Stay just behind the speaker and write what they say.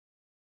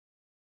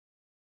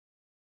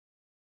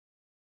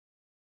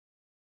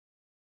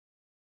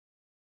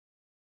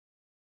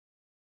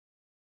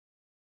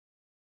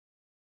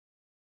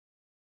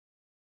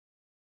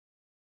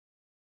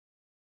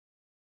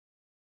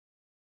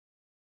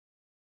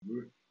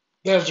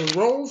There's a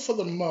role for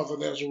the mother.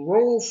 There's a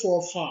role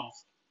for a father.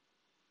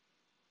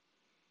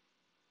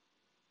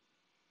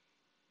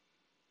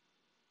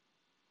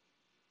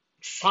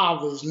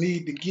 Fathers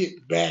need to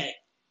get back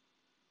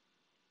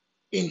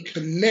in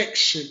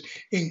connection,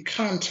 in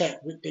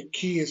contact with their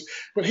kids.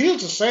 But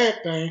here's the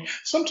sad thing: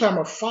 sometimes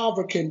a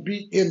father can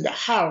be in the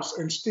house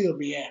and still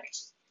be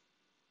absent.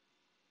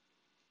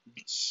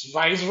 It's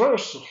vice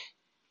versa.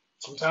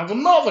 Sometimes a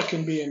mother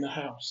can be in the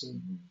house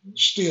and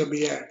still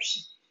be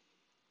absent.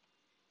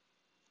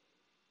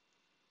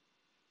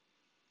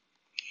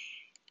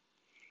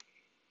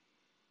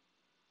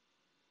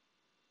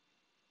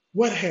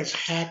 What has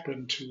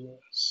happened to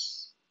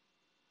us?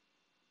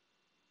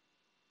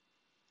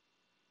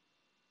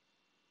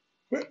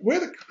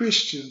 Where the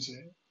Christians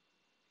at?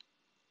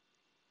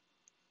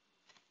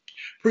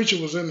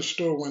 Preacher was in the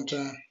store one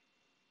time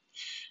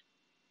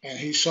and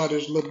he saw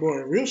this little boy,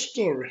 real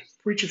story,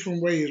 preacher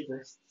from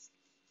Waysboro.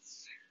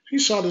 He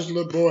saw this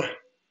little boy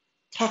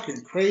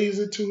talking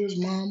crazy to his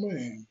mama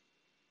and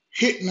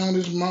hitting on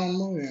his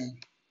mama and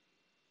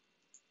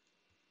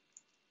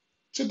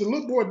said the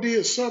little boy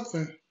did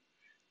something.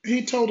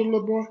 He told the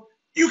little boy,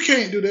 "You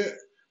can't do that."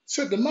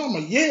 Said the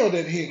mama yelled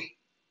at him,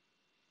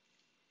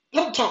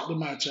 "Don't talk to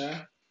my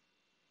child."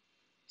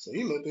 So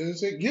he looked at her and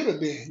said, "Get her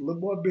then." The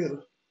little boy bit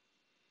her.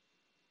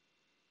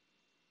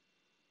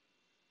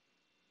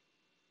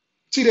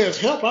 See, there's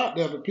help out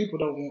there, but people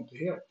don't want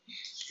to help.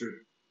 It's true.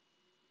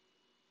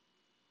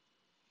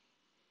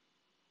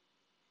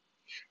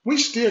 We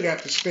still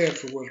got to stand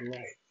for what's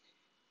right.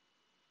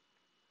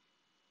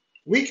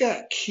 We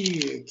got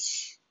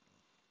kids.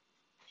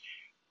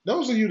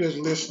 Those of you that's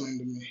listening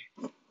to me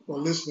or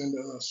listening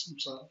to us, I'm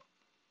sorry.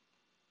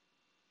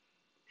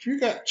 If you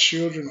got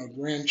children or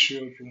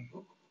grandchildren,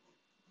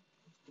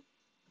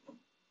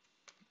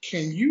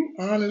 can you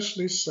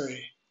honestly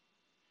say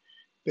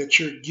that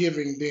you're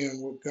giving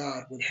them what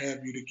God would have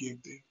you to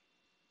give them?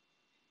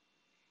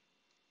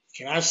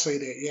 Can I say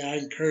that? Yeah, I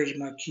encourage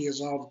my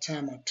kids all the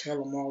time. I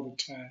tell them all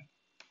the time.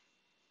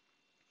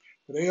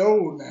 But they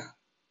old now.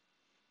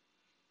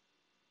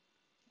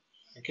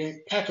 I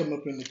can't pack them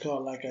up in the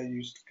car like I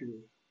used to do.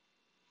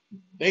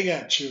 They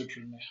got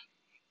children now.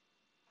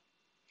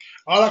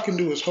 All I can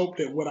do is hope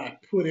that what I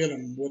put in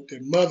them, what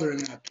their mother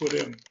and I put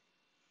in them,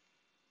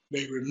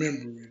 they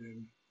remember it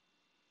and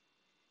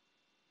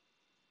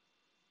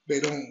they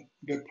don't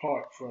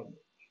depart from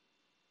it.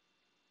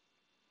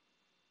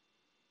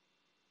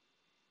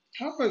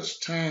 How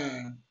much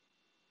time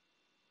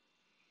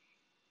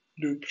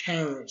do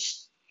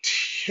parents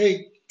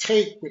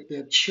take with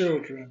their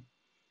children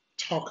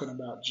talking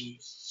about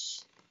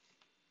Jesus?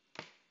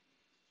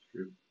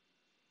 True.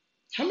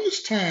 How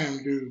much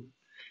time do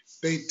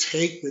they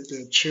take with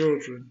their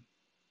children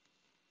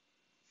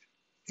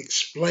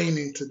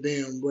explaining to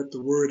them what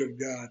the Word of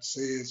God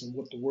says and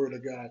what the Word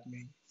of God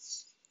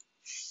means?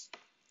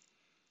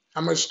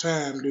 How much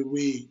time do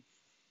we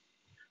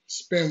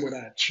spend with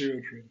our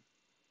children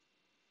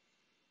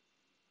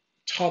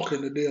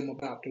talking to them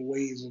about the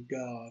ways of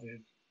God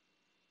and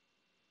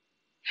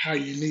how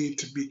you need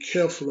to be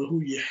careful of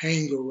who you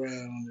hang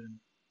around and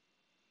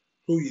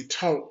who you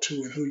talk to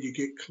and who you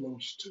get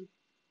close to?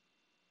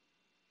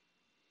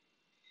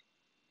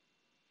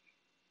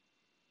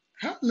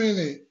 How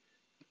many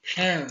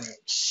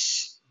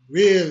parents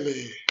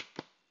really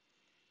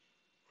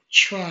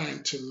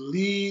trying to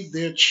lead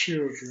their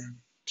children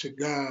to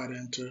God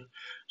and to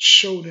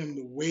show them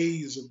the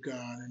ways of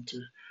God and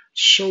to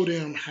show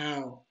them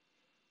how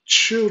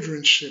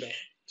children should act?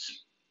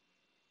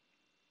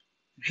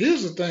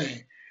 Here's the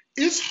thing: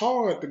 it's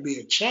hard to be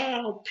a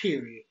child,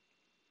 period.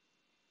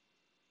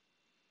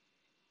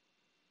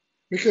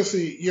 Because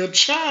see, your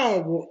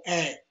child will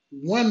act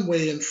one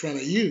way in front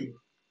of you,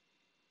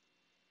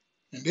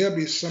 and there'll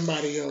be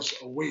somebody else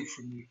away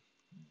from you.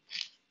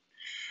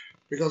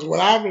 Because what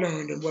I've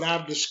learned and what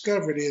I've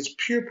discovered is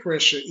peer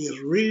pressure is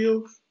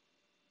real,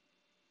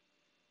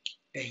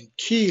 and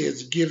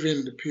kids give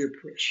in to peer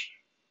pressure.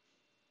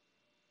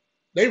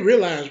 They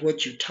realize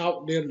what you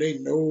taught them, they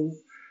know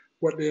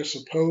what they're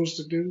supposed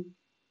to do,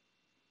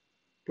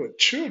 but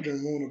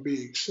children want to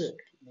be accepted,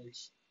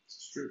 Mason,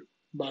 It's true.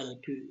 by their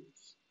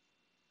peers.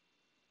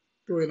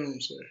 Go ahead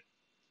on, sir.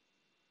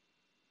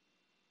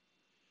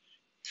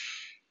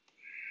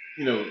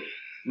 You know,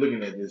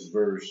 looking at this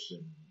verse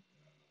and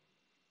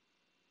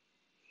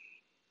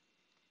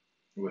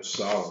what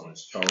Solomon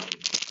is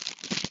talking,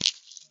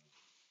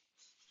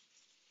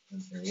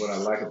 and what I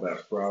like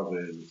about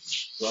Proverbs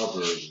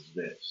is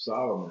that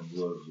Solomon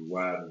was the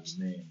wisest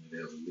man that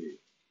ever lived,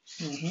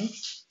 Mm-hmm.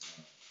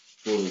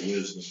 full of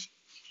wisdom.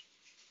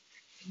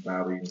 The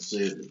Bible even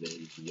says that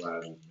he's the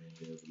wisest man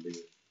that ever lived.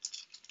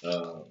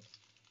 Uh,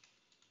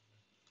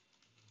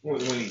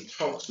 when he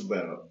talks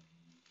about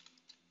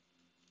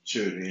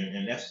children,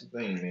 and that's the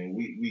thing, man,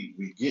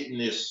 we getting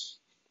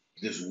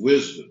this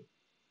wisdom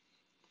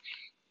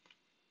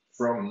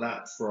from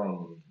not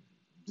from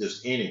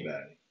just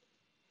anybody,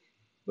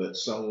 but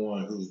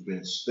someone who's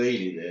been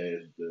stated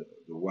as the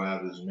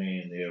wisest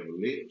man that ever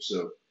lived.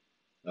 So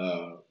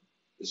uh,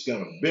 it's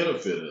going to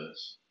benefit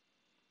us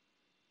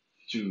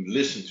to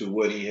listen to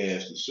what he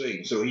has to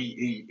say. So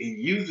he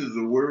uses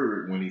the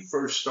word when he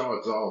first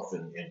starts off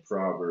in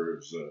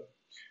Proverbs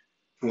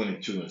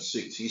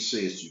 22:6. He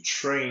says to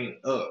train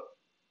up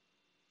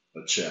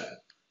a child.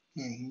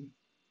 Mm-hmm.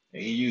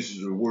 And he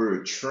uses the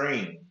word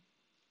train.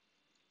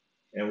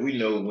 And we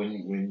know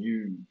when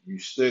you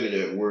study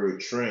that word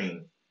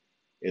train,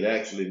 it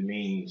actually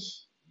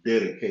means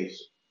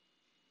dedication.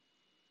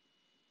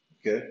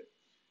 Okay?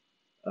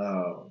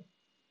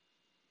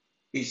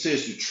 He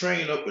says to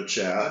train up a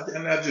child,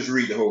 and I just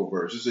read the whole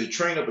verse. It says,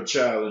 train up a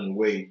child in the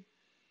way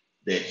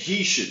that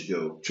he should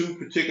go. Two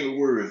particular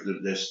words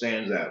that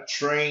stands out: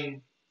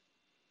 train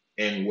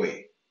and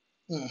way.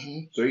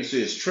 Mm-hmm. So he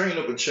says, train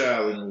up a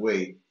child in the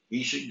way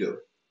he should go.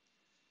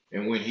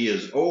 And when he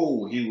is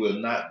old, he will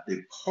not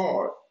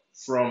depart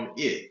from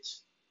it.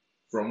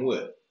 From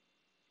what?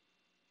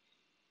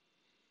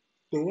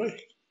 The way.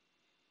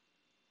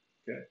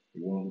 Okay.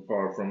 He won't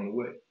depart from the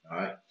way. All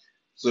right.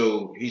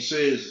 So he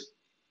says,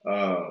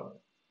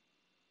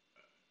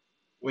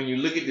 when you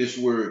look at this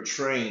word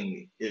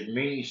train, it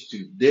means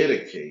to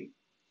dedicate.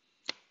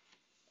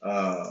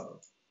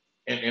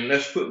 And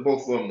let's put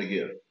both of them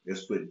together.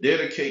 Let's put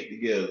dedicate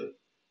together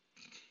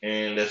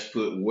and let's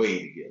put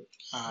way together.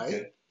 All right.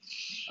 Okay.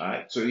 All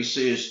right. So he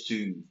says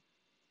to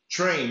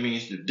train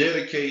means to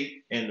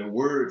dedicate, and the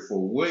word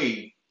for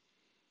way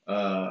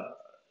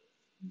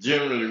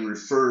generally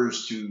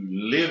refers to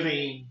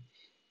living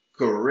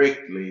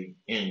correctly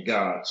in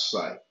God's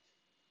sight.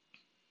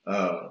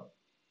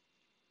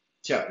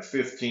 Chapter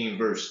 15,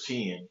 verse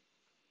 10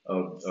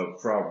 of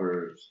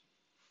Proverbs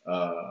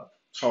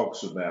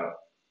talks about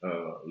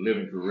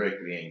living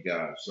correctly in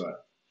God's sight.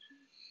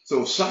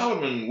 So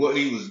Solomon, what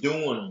he was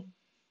doing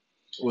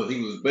was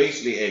he was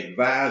basically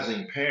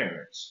advising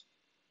parents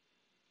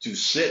to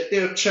set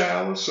their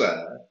child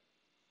aside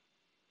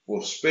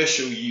for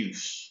special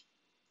use.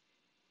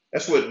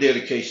 That's what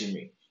dedication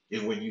means.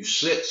 Is when you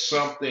set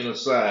something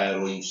aside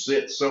or you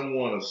set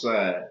someone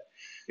aside,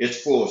 it's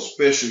for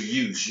special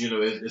use. You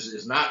know,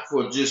 it's not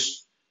for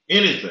just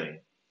anything,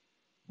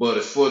 but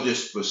it's for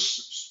just for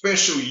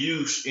special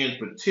use in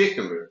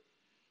particular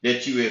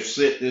that you have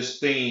set this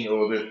thing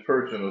or this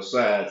person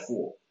aside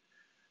for.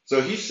 So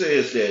he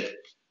says that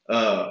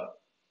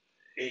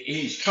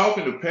he's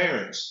talking to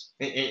parents,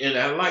 and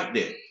I like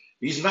that.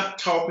 He's not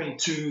talking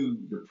to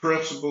the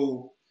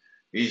principal.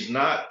 He's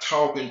not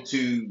talking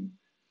to,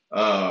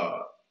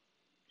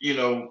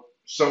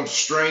 some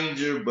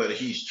stranger, but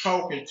he's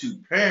talking to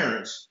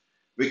parents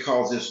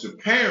because it's the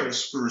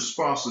parents'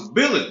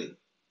 responsibility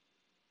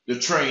to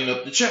train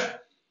up the child.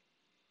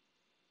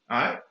 All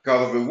right?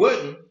 Because if it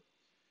wasn't,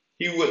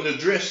 he wouldn't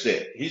address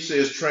that. He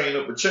says train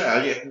up a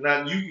child. Yeah,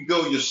 now you can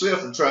go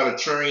yourself and try to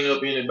train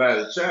up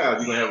anybody's child,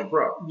 you're going to have a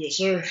problem. Yes,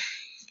 sir.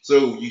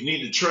 So you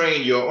need to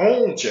train your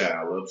own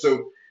child up.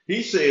 So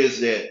he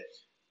says that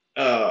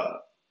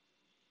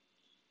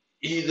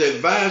he's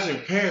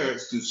advising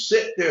parents to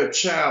set their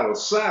child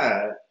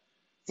aside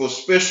for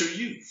special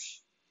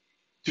use,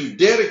 to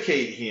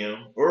dedicate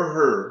him or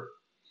her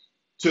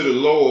to the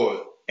Lord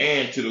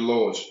and to the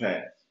Lord's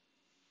path.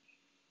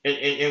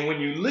 And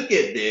when you look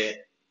at that,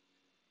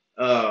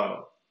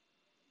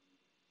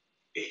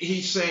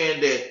 he's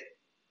saying that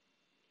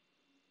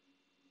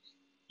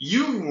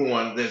you're the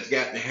one that's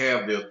got to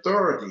have the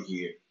authority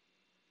here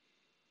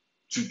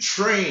to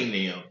train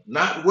them,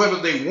 not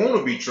whether they want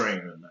to be trained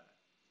or not,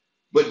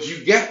 but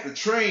you got to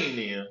train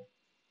them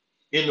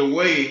in the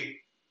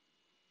way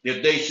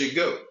that they should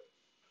go.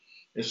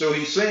 And so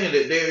he's saying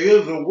that there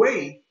is a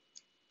way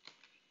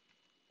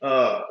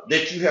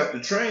that you have to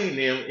train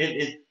them.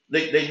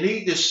 They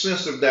need this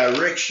sense of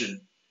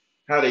direction,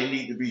 how they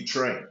need to be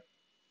trained.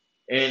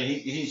 And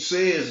he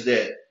says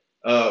that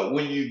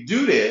when you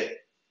do that,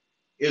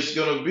 it's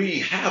going to be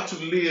how to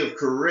live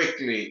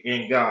correctly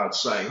in God's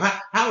sight.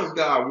 How does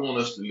God want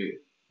us to live?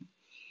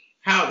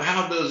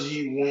 How does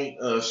he want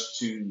us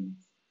to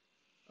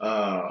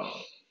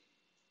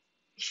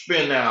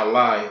spend our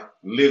life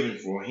living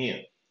for him?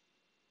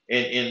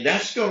 And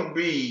that's going to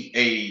be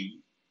a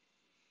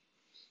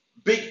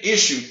big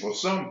issue for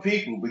some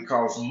people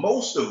because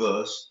most of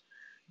us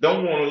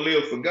don't want to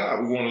live for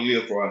God. We want to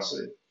live for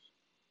ourselves.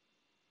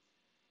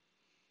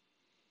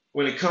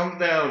 When it comes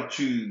down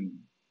to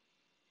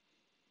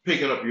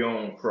picking up your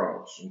own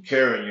cross and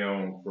carrying your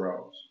own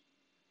cross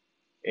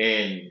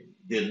and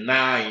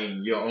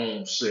denying your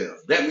own self,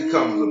 that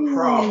becomes a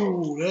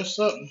problem. That's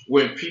something.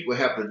 When people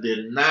have to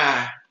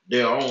deny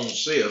their own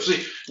self.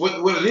 See,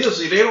 what it is,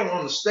 they don't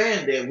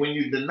understand that when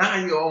you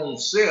deny your own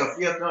self,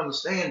 you have to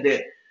understand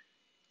that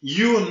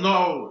you're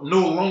no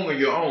longer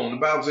your own. The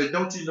Bible says,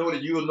 don't you know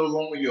that you are no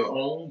longer your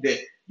own, that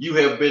you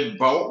have been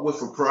bought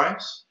with a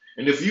price?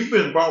 And if you've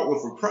been bought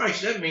with a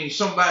price, that means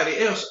somebody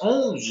else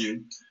owns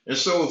you. And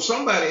so if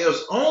somebody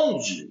else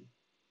owns you,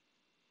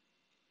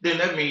 then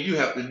that means you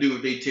have to do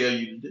what they tell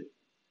you to do.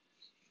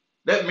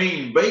 That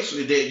means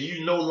basically that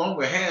you no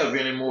longer have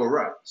any more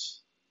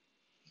rights.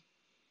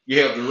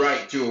 You have the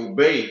right to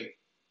obey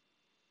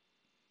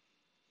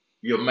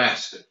your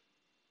master.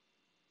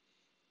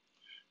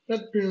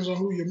 That depends on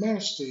who your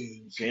master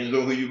is. Depends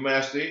on who your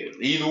master is.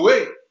 Either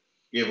way,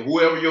 if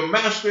whoever your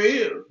master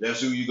is, that's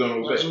who you're going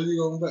to obey. That's who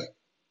you're going to obey.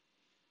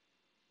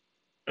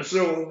 And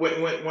so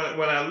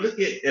when I look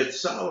at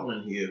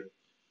Solomon here,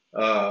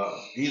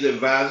 he's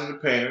advising the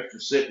parents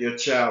to set their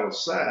child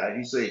aside.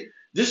 He say,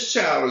 this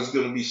child is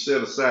going to be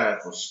set aside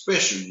for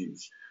special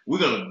use. We're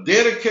going to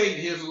dedicate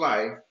his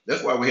life.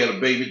 That's why we had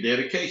a baby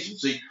dedication.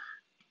 See,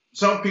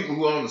 some people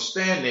who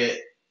understand that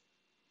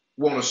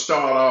want to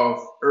start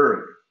off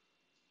early.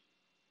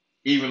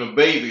 Even a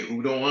baby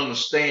who don't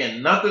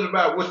understand nothing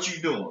about what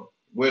you're doing,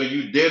 whether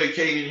you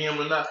dedicated him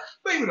or not,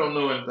 baby don't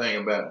know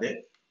anything about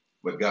that,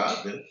 but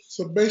God does.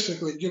 So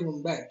basically, give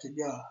them back to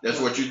God. That's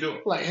what you're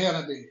doing. Like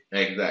Hannah did.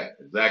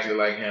 Exactly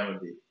like Hannah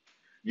did.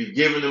 You're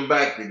giving them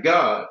back to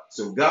God,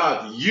 so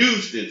God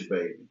used this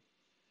baby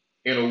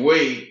in a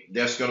way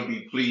that's going to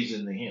be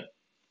pleasing to him.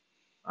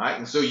 All right,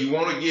 and so you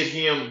want to get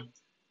him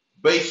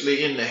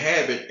basically in the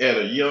habit at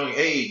a young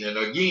age, and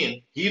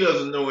again, he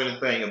doesn't know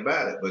anything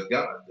about it, but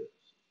God does.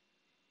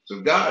 So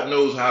God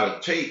knows how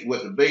to take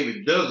what the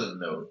baby doesn't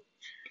know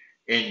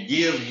and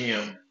give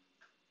him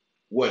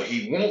what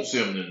he wants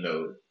him to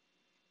know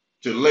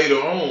to later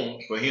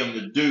on for him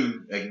to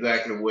do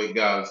exactly what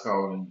God is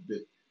calling him to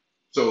do.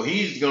 So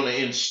he's going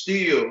to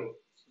instill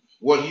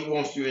what he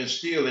wants to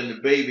instill in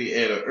the baby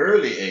at an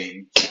early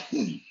age.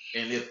 And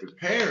if the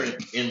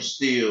parent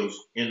instills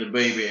in the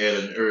baby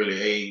at an early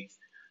age,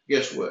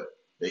 guess what?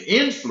 The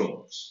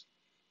influence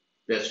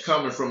that's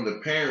coming from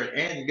the parent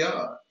and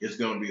God is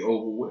going to be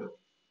overwhelming.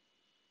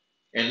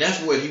 And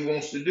that's what he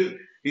wants to do.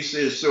 He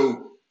says,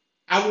 so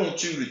I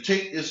want you to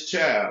take this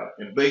child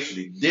and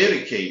basically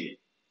dedicate it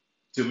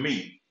to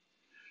me.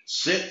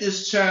 Set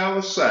this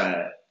child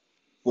aside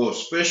for a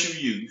special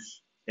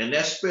use. And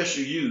that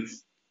special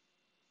use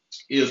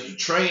is to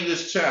train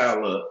this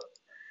child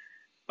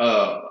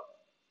up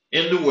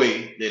in the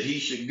way that he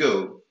should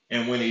go.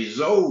 And when he's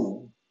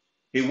old,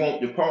 he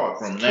won't depart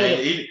from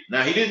it.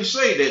 Now, he didn't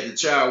say that the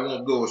child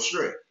won't go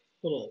astray.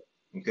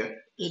 Okay?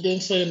 It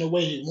didn't say in the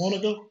way he want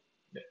to go?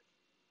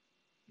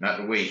 Not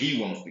the way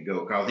he wants to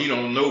go, because he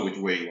don't know which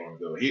way he want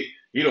to go. He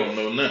don't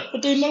know nothing.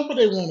 But they know what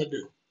they want to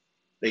do.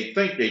 They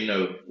think they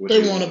know what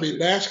they want to be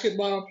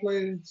basketball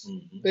players.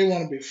 Mm-hmm. They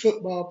want to be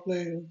football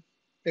players.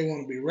 They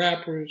want to be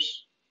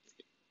rappers.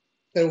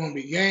 They want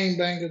to be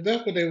gangbangers.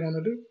 That's what they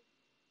want to do.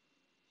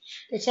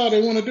 That's all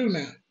they want to do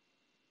now.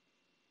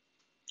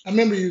 I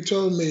remember you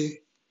told me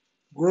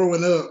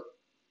growing up,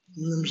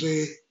 you know what I'm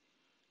saying,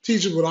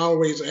 teacher would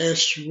always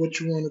ask you what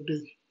you want to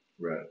do.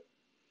 Right.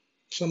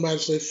 Somebody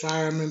say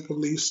fireman,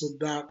 police, or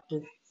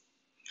doctor.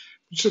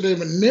 So they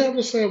would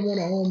never say I want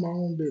to own my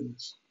own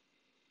business.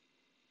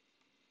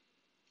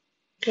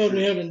 Because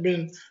we haven't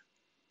been,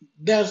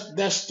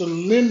 that's the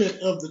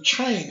limit of the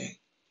training.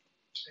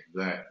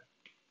 Exactly.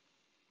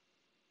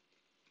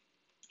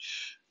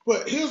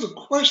 But here's a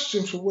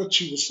question for what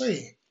you were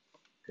saying.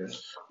 Okay.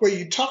 Where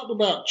you talked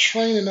about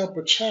training up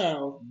a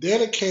child,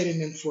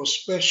 dedicating him for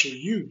special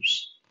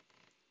use.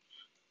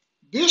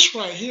 This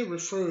right here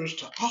refers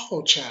to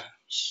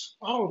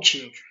all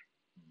children.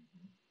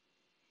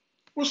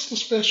 What's the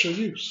special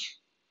use?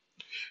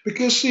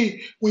 Because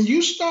see, when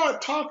you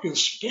start talking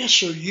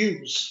special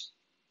use,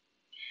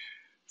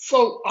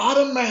 folk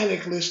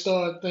automatically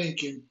start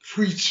thinking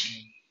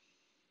preaching.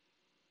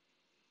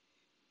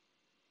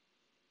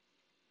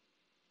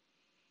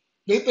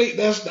 They think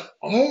that's the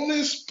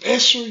only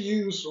special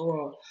use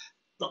or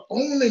the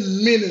only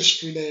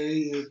ministry there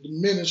is,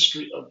 the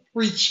ministry of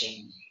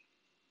preaching.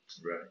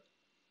 Right.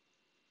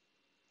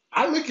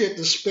 I look at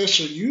the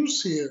special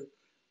use here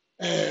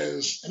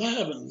as, and I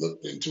haven't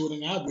looked into it,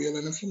 and I will,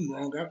 and if I'm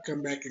wrong, I'll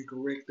come back and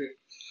correct it.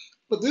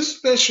 But this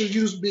special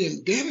use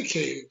being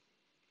dedicated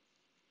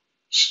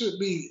should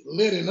be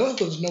letting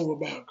others know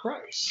about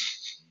Christ.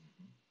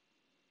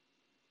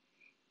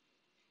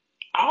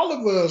 All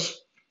of us,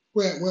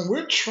 when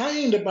we're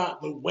trained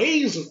about the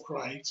ways of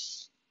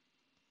Christ,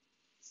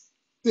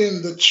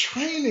 then the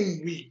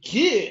training we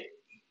get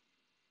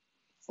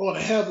ought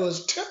to have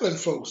us telling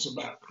folks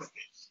about Christ.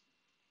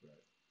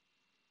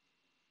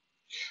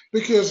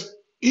 Because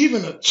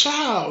even a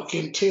child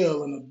can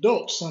tell an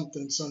adult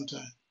something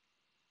sometimes.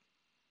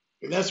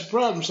 And that's the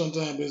problem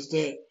sometimes, is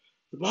that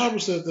the Bible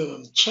says that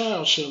a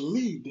child shall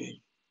lead them.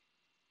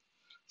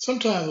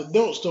 Sometimes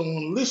adults don't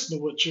want to listen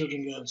to what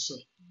children got to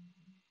say.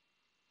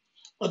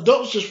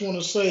 Adults just want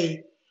to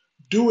say,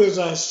 do as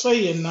I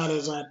say and not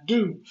as I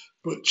do.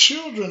 But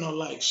children are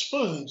like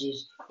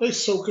sponges. They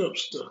soak up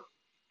stuff.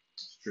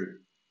 True.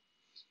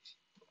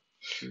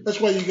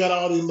 That's why you got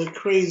all these little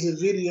crazy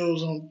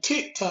videos on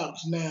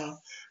TikToks now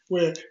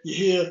where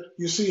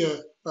you see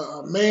a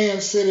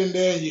man sitting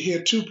there and you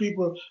hear two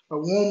people, a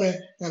woman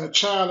and a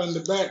child in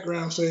the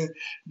background saying,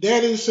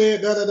 Daddy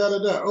said da da da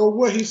da da. Oh,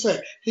 what he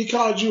said? He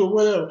called you or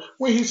whatever.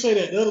 When he said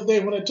that the other day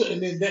when I took,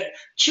 and then that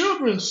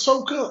children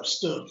soak up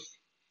stuff.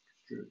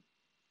 True.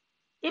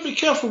 You be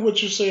careful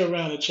what you say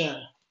around a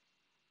child.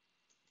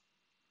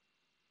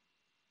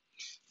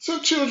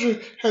 Some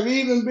children have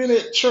even been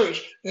at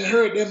church and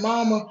heard their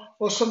mama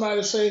or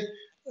somebody say,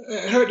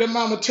 I heard their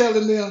mama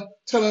telling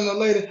the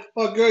lady,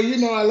 "Oh, girl, you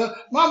know I love."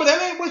 Mama,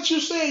 that ain't what you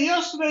said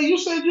yesterday. You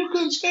said you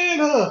couldn't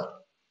stand her.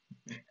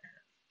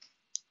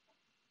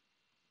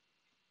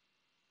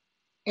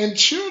 And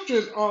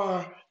children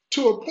are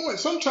to a point.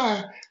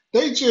 Sometimes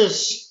they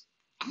just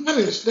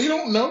honest. They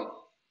don't know.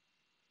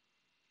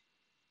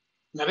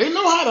 Now they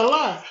know how to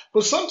lie,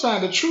 but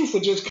sometimes the truth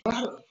will just come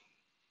out of them.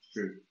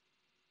 True.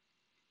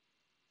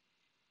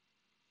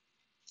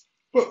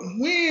 But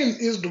when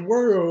is the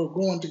world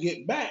going to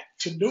get back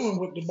to doing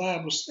what the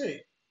Bible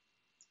says?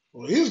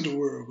 Or is the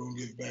world going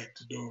to get back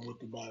to doing what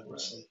the Bible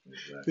says?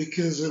 Exactly.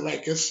 Because,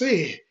 like I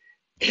said,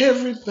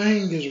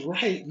 everything is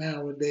right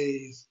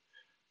nowadays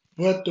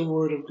but the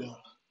Word of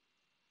God.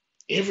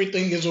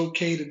 Everything is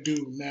okay to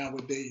do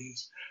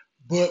nowadays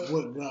but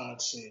what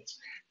God says.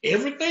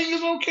 Everything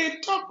is okay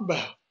to talk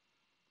about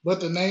but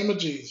the name of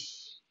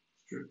Jesus.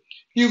 True.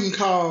 You can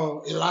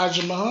call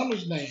Elijah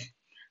Muhammad's name.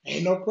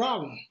 Ain't no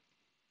problem.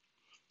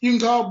 You can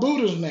call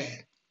Buddha's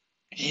name.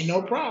 Ain't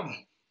no problem.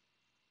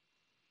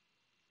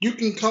 You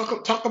can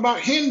talk about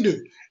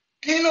Hindu.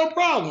 Ain't no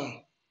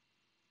problem.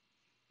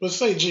 But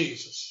say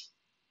Jesus.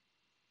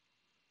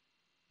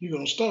 You're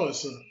going to start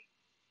something.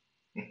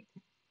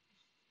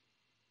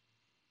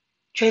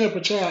 Train up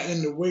a child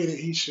in the way that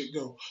he should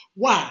go.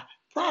 Why?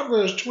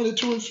 Proverbs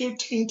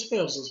 22:15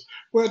 tells us,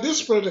 well,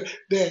 this brother,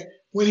 that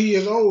when he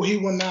is old, he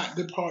will not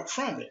depart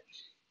from it.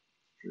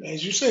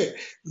 As you said,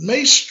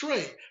 may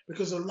stray,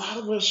 because a lot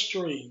of us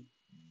strayed.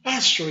 I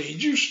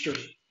strayed, you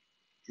strayed.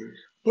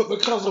 But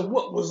because of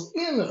what was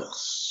in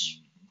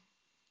us,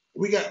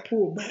 we got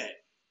pulled back.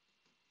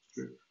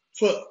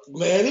 For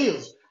that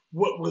is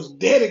what was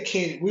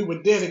dedicated, we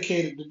were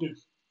dedicated to do.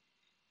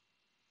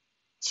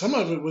 Some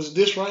of it was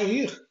this right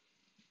here.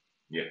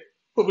 Yeah.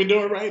 What we're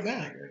doing right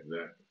now.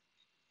 Exactly.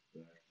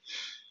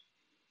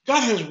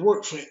 God has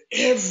work for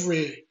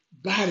everybody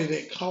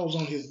that calls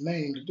on his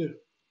name to do.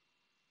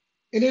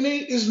 And it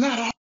is not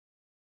all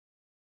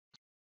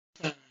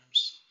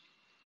times.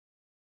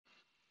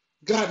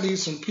 God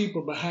needs some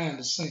people behind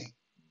the scene.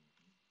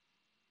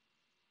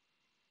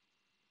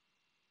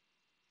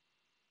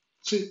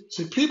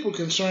 See, people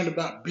concerned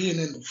about being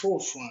in the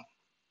forefront.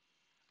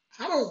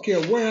 I don't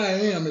care where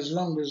I am as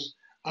long as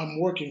I'm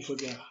working for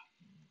God.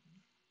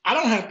 I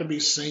don't have to be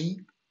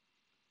seen.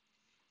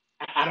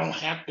 I don't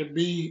have to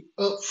be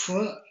up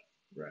front.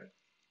 Right.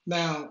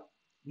 Now,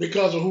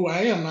 because of who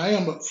I am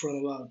up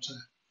front a lot of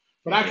times.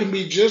 But I can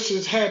be just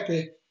as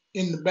happy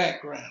in the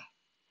background.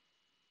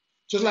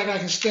 Just like I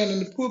can stand in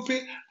the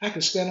pulpit, I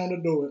can stand on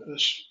the door and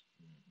usher.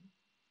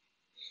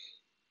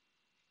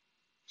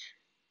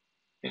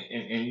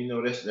 And you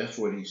know, that's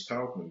what he's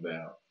talking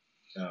about.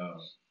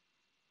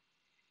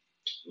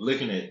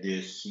 Looking at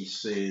this, he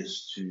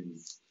says to,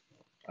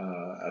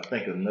 I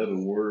think another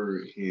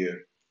word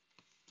here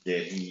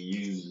that he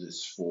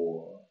uses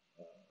for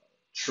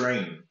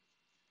training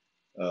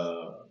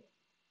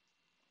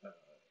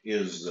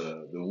is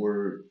the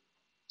word,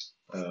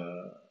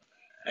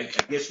 I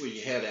guess where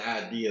you have the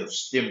idea of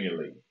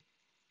stimulate,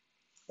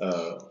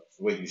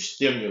 where you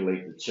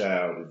stimulate the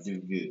child to do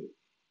good.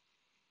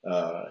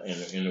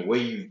 And the way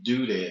you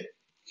do that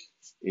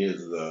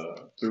is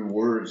through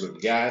words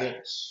of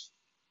guidance,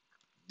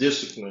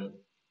 discipline,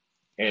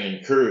 and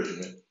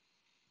encouragement.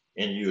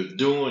 And you're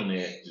doing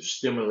that to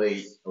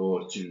stimulate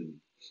or to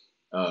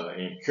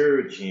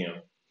encourage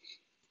him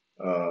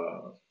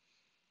on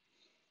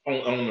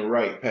the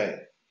right path.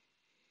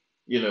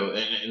 You know,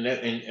 and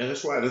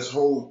that's why this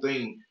whole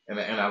thing, and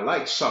I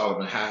like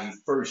Solomon how he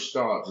first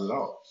starts it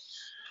off.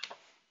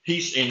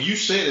 And you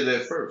said it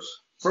at first.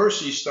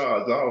 First he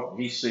starts off,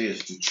 he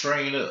says to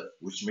train up,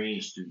 which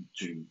means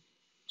to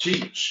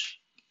teach.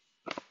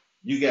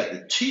 You got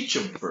to teach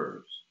them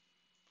first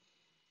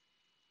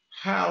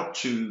how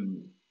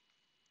to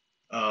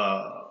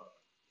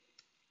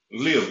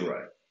live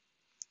right.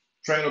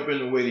 Train up in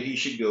the way that he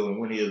should go, and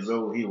when he is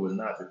old, he will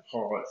not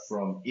depart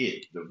from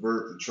it. The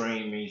verb for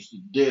train means to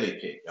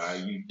dedicate. All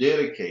right, you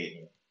dedicate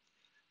him.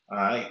 All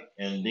right,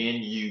 and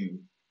then you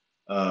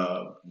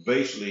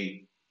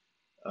basically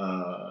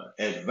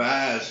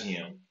advise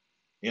him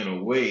in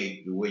a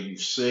way, the way you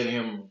set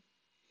him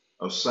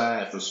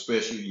aside for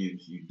special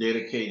use. You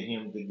dedicate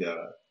him to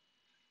God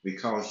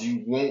because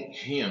you want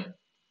him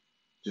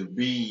to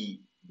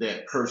be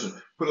that person.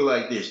 Put it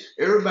like this: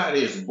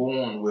 everybody is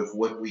born with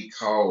what we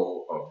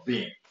call a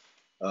bent,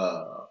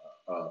 a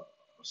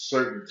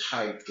certain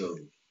type of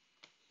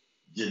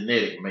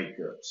genetic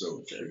makeup, so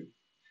to speak,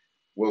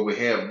 where we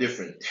have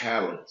different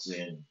talents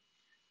and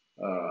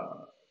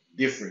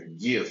different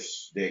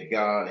gifts that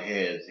God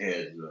has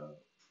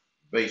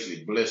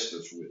basically blessed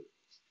us with.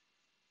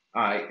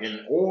 All right,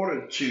 in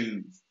order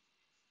to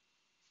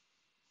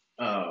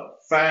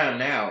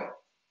find out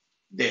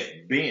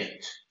that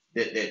bent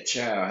that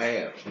child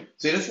has.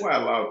 See, that's why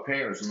a lot of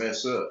parents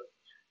mess up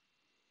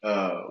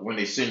when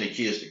they send their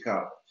kids to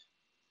college.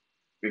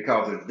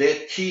 Because if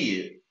that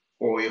kid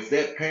or if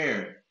that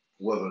parent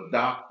was a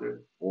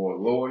doctor or a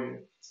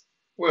lawyer,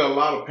 well, a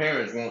lot of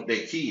parents want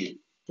their kid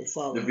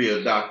to be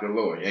a doctor,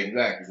 lawyer,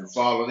 exactly, to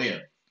follow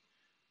them.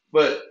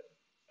 But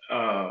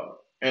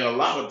and a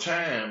lot of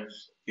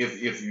times,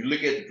 if you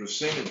look at the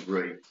percentage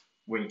rate,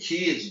 when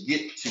kids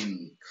get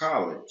to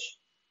college,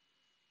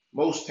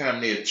 most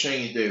time they'll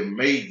change their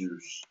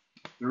majors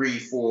 3,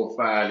 4,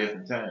 5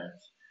 different times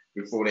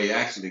before they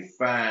actually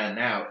find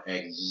out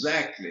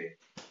exactly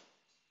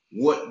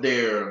what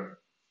their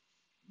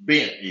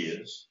bent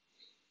is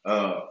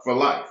for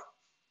life.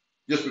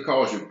 Just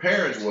because your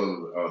parents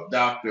were a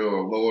doctor or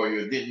a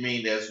lawyer didn't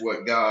mean that's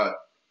what God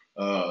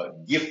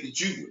gifted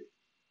you with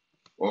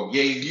or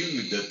gave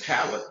you the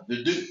talent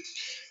to do.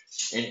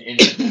 And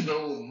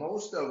so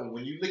most of them,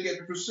 when you look at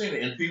the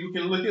percentage, and people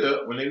can look it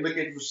up, when they look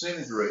at the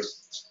percentage rate,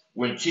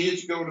 when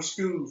kids go to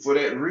school for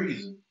that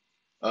reason,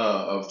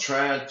 of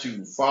trying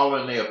to follow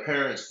in their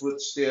parents'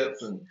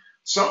 footsteps, and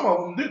some of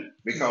them do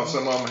because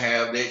some of them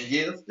have that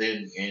gift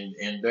and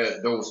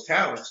that those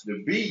talents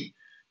to be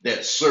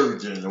that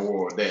surgeon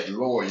or that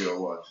lawyer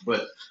or what.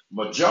 But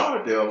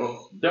majority of them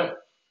don't.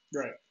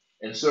 Right.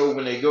 And so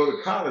when they go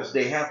to college,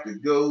 they have to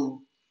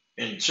go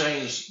and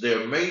change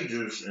their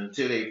majors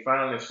until they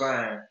finally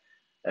find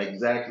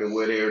exactly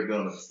where they're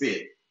going to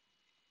fit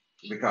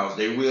because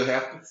they will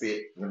have to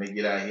fit when they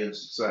get out here in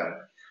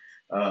society.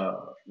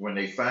 When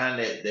they find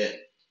that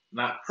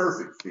not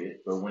perfect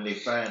fit, but when they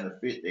find the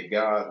fit that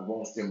God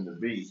wants them to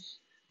be,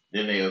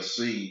 then they'll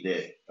see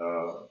that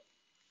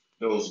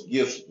those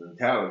gifts and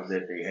talents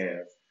that they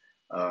have,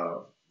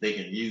 they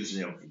can use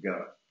them for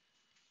God.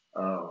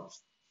 Uh,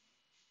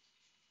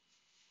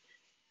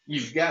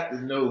 you've got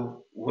to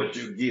know what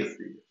your gift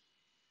is.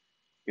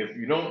 If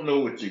you don't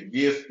know what your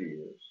gift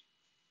is,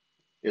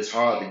 it's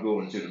hard to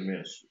go into the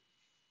ministry.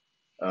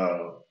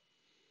 Uh,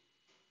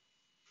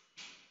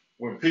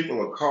 when people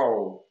are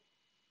called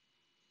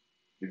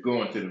to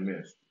go into the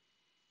ministry,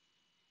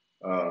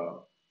 uh,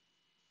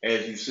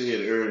 as you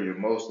said earlier,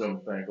 most of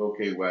them think,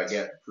 okay, well, I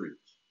got to preach.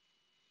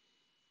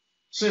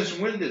 Since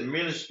when did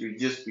ministry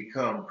just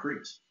become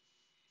preaching?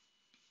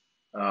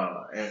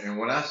 And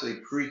when I say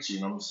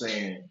preaching, I'm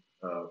saying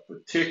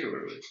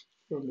particularly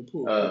From the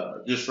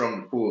pulpit. just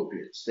from the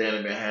pulpit,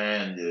 standing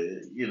behind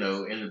in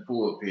the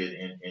pulpit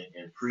and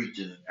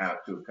preaching out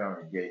to a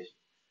congregation.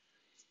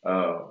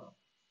 Uh,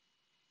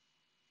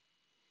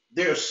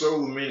 there are so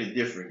many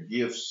different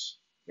gifts,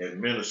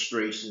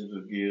 administrations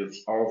of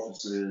gifts,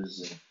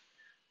 offices, and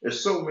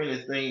there's so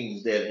many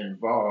things that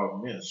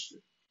involve ministry.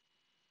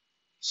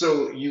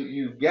 So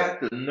you've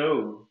got to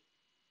know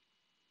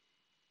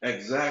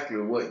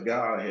exactly what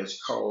God has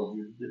called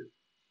you to do.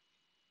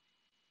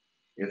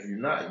 If you're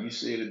not, you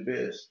said it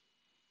best.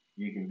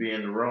 You can be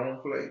in the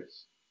wrong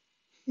place.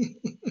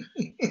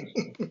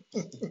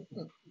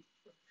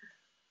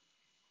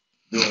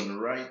 Doing the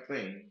right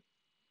thing.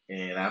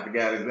 And I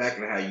forgot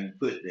exactly how you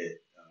put that.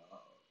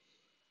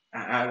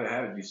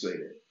 How did you say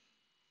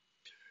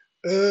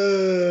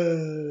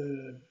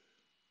that?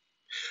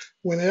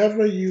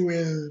 Whenever you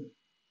in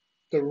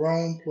the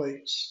wrong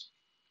place,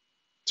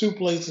 two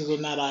places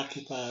are not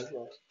occupied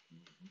right.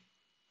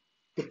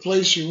 The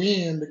place you're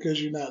in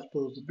because you're not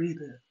supposed to be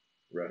there,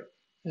 Right.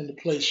 and the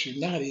place you're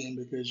not in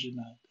because you're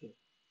not there.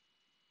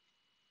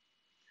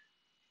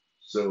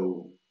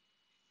 So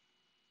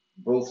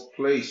both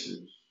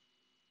places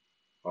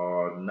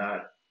are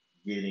not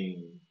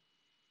getting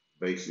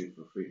basically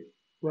fulfilled.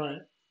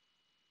 Right.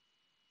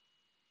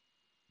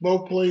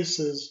 Both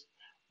places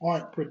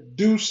aren't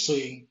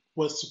producing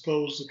what's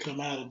supposed to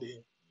come out of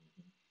them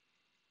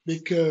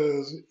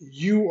because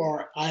you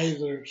are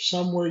either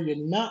somewhere you're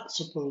not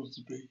supposed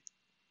to be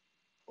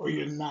or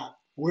you're not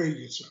where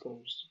you're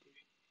supposed to be.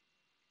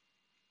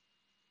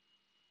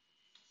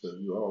 So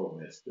you all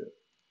messed up.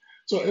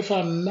 So if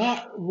I'm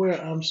not where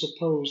I'm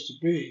supposed to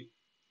be,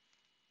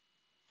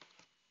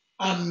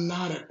 I'm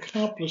not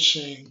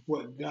accomplishing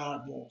what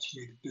God wants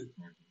me to do.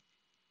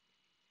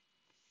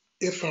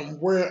 If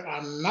I'm where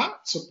I'm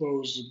not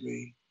supposed to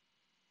be,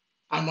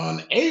 I'm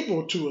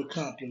unable to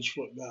accomplish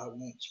what God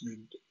wants me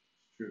to do.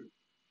 True.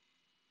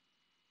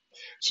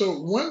 So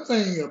one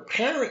thing a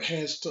parent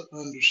has to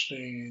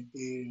understand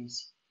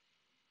is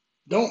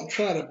don't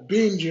try to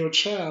bend your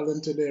child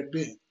into their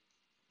bent.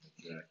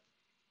 Exactly.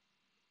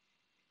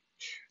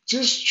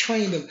 Just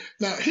train them.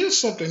 Now, here's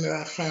something that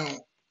I found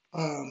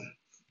um,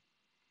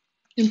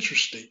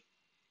 interesting.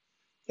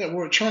 That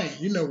word train,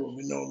 you know what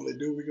we normally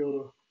do. We go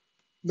to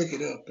look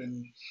it up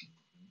in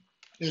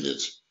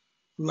its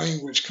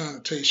language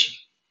connotation.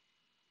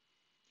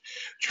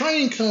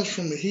 Train comes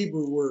from the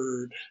Hebrew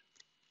word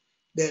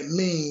that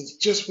means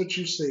just what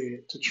you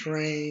said, to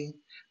train,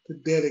 to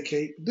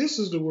dedicate. This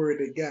is the word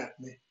that got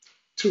me,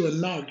 to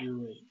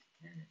inaugurate.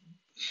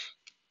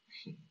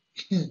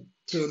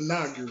 To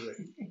inaugurate.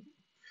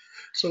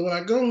 So when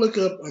I go look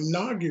up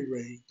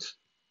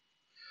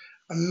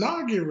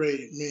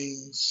inaugurate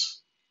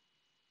means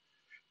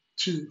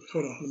to,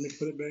 hold on, let me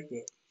put it back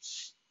up.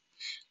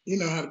 You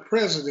know how the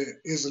president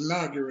is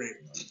inaugurated.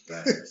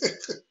 Exactly.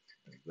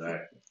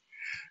 Exactly.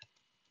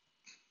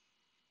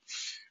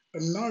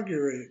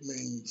 Inaugurate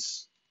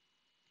means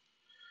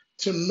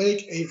to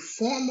make a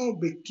formal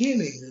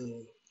beginning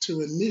of,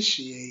 to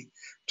initiate,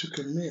 to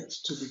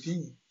commence, to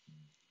begin.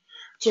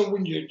 So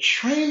when you're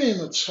training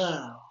a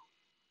child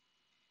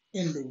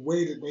in the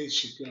way that they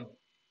should go,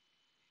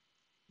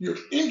 you're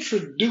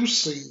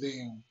introducing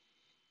them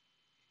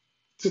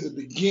to the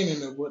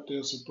beginning of what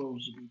they're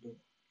supposed to be doing.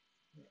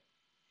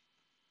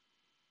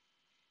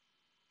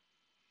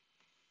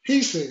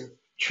 He said,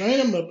 train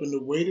them up in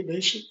the way that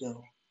they should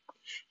go.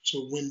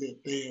 So when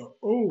they are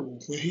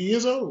old, when he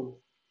is old,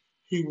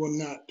 he will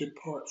not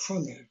depart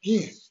from it.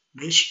 Again,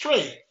 they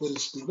stray, but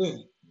it's still in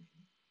it.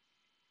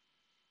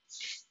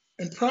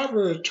 In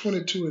Proverbs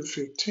 22 and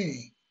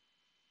 15,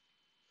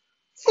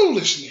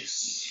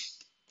 foolishness.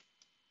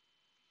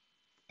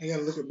 I got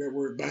to look at that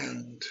word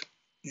bound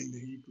in the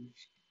Hebrew.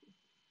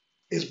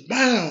 It's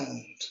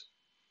bound.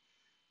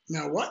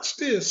 Now watch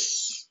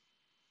this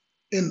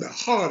in the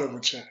heart of a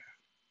child.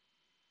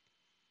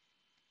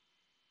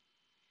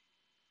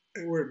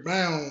 The word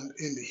bound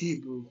in the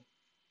Hebrew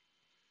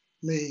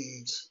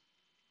means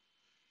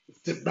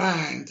to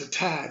bind, to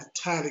tie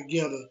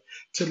together,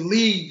 to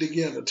lead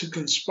together, to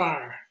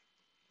conspire.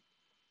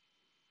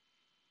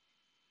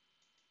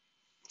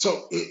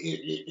 So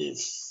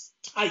it's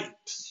tight.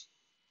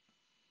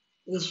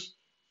 It's,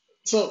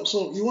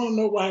 so you want to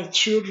know why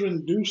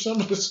children do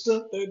some of the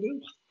stuff they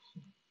do?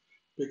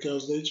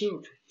 Because they're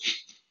children.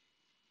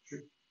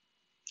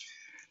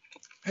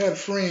 I had a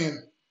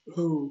friend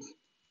who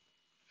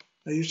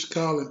I used to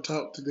call and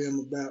talk to them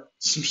about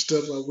some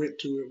stuff I went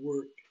to at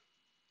work.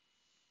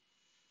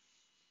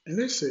 And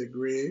they said,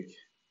 Greg.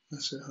 I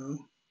said, huh?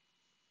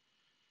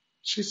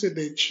 She said,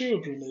 they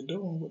children, they're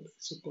doing what they're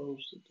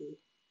supposed to do.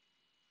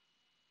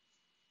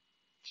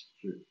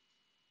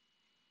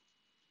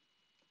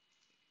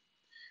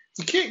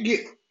 You can't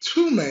get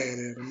too mad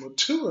at them or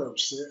too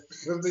upset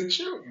because they're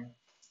children.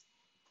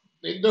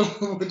 They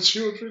doing what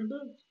children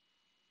do.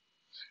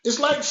 It's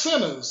like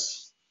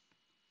sinners.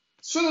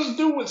 Sinners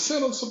do what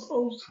sinners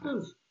supposed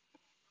to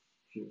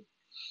do.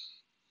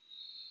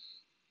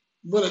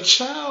 But a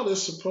child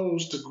is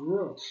supposed to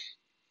grow.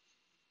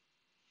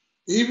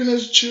 Even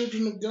as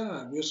children of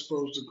God, we're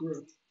supposed to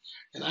grow.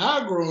 And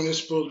our growing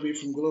is supposed to be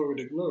from glory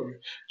to glory.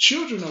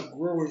 Children are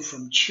growing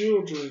from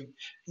children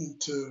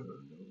into,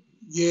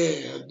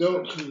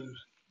 adulthood.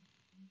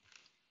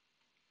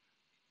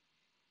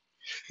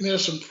 And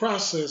there's some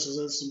processes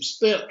and some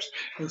steps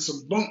and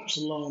some bumps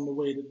along the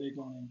way that they're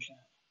going to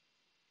encounter.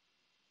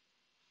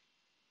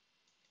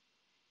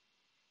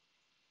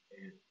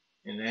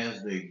 And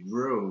as they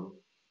grow,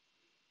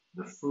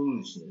 the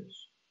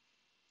foolishness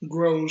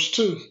grows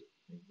too.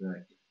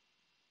 Exactly.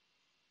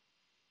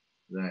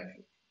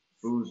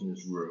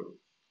 Foolishness grows.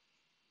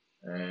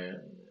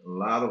 And a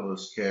lot of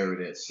us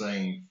carry that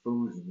same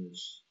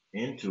foolishness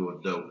into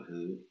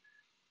adulthood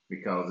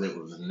because it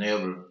was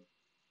never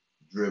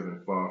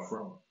driven far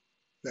from.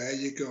 There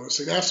you go.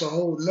 See, that's a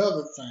whole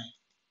nother thing.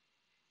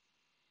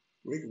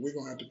 We're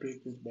going to have to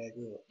pick this back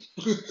up.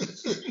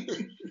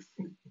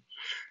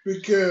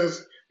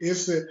 Because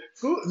it's a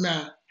food.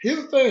 Now,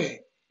 here's the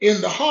thing.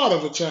 In the heart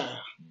of a child,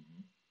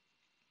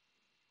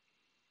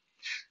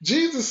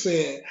 Jesus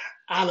said,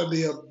 out of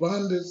the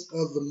abundance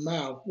of the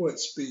mouth, what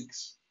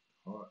speaks?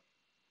 Heart.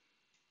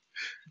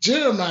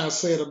 Jeremiah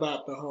said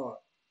about the heart,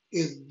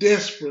 it's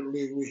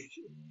desperately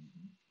wicked.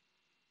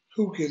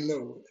 Who can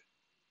know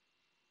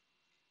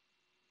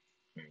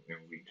it?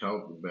 And we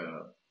talked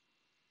about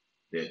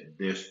that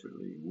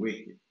desperately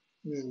wicked.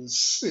 It's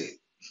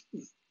sick.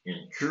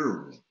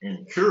 Incurably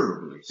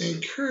sick.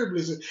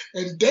 Incurably sick.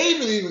 And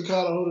David even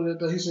caught a hold of that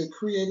thing. He said,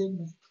 created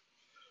me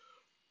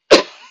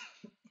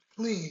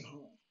clean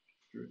heart.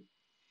 True.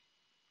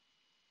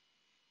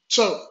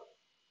 So,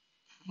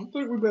 I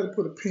think we better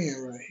put a pin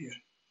right here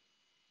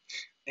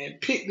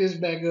and pick this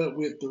back up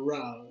with the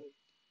rod.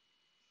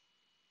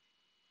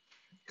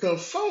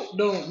 Because folk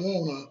don't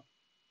want to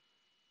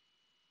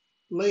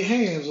lay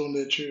hands on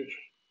their children.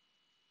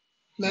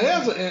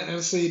 Now,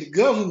 and see, the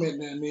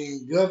government, I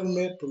mean,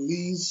 government,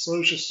 police,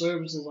 social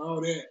services,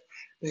 all that,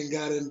 then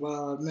got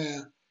involved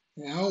now.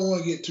 And I don't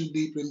want to get too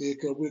deep in there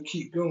because we'll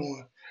keep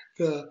going.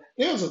 Because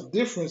there's a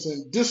difference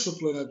in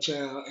disciplining a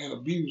child and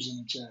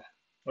abusing a child.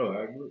 Oh,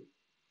 I agree.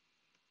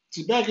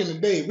 See, back in the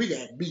day, we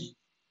got beat.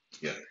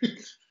 Yeah.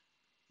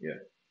 Yeah.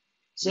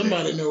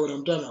 Somebody know what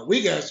I'm talking about.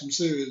 We got some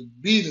serious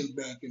beatings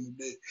back in the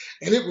day.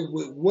 And it was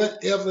with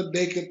whatever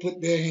they could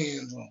put their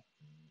hands on.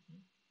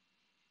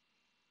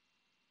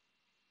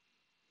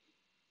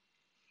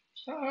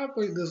 I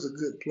think this is a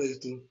good place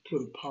to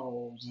put a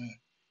pause in.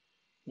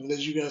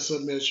 Unless you got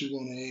something else you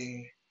want to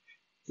add.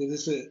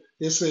 Because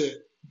it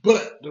said,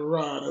 but the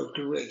rod of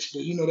correction.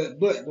 Because you know that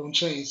but don't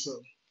change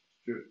something.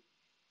 True.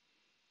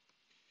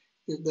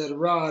 If that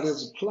rod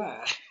is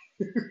applied.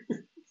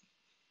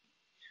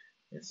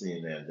 And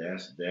seeing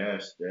that's the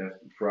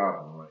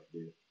problem right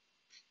there.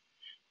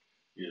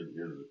 Is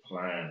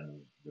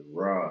applying the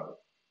rod.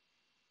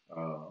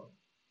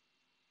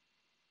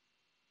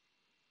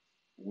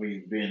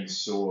 We've been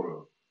sort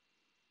of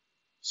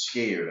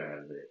scared out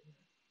of that.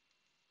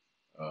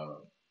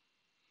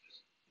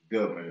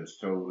 Government has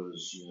told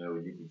us,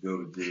 you can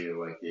go to jail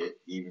like that,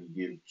 even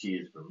give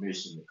kids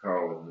permission to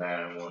call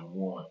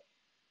 911.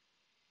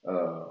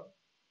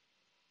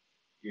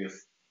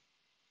 if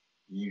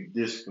you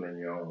discipline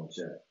your own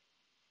child.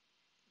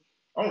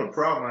 Only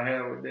problem I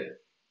have with that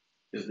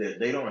is that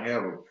they don't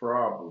have a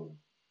problem,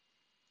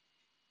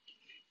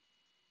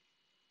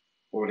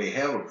 or they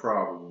have a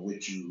problem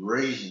with you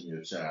raising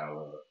your child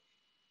up,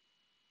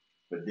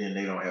 but then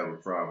they don't have a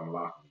problem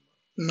locking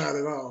them Not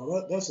at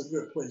all. That's a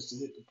good place to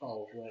hit the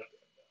pause right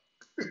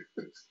there.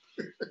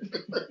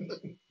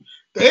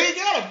 They ain't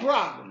got a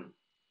problem.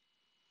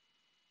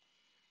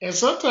 And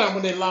sometimes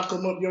when they lock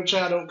them up, your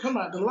child don't come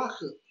out the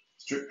lockup.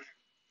 It's true.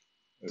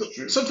 That's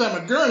true.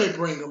 Sometimes a gurney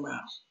bring them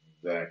out.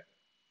 Exactly.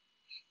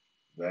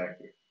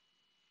 Exactly.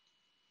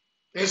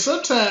 And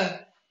sometimes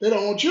they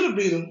don't want you to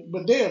beat them,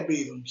 but they'll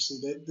beat them. See,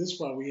 that's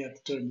why we have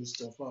to turn this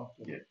stuff off.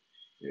 Yeah.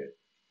 Yeah.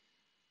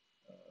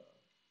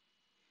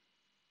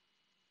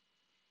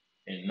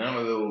 And none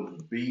of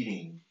those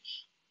beatings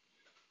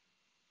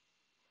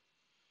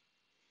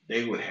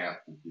they would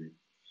have to do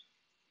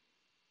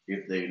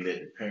if they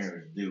let the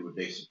parents do what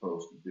they're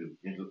supposed to do.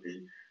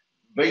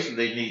 Basically,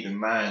 they need to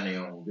mind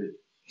their own business.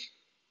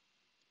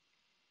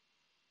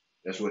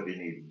 That's what they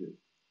need to do.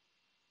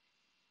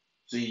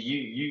 See,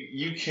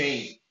 you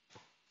can't.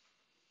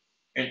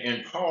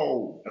 And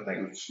Paul, I think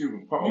it was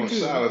Paul and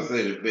Silas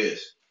said it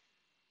best.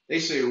 They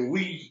say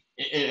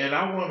and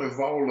I wonder if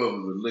all of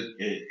us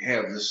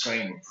have the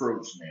same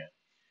approach now,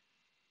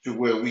 to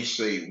where we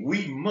say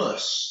we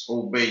must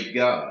obey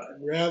God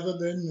rather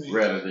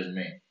than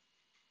man.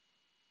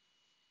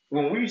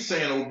 When we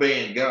saying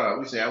obeying God,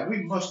 we say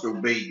we must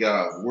obey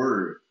God's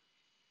word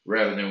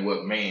rather than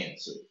what man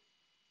says.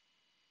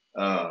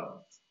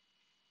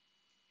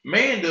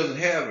 Man doesn't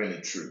have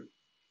any truth.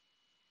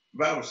 The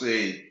Bible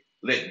says,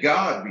 let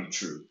God be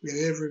true.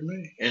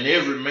 And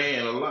every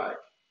man alike.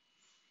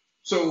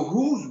 So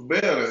who's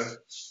better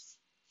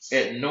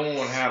at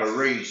knowing how to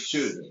raise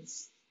children?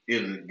 Is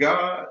it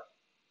God,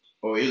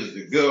 or is it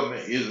the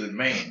government? Is it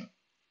man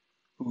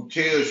who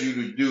tells you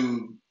to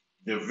do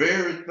the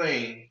very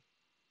thing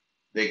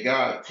that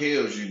God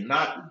tells you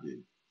not to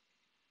do?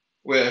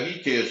 Well,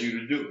 he tells you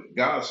to do it.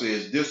 God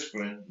says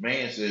discipline.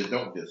 Man says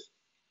don't discipline.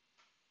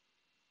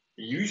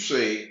 You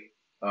say,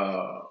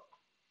 well,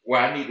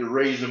 I need to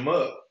raise him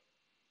up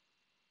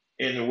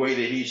in the way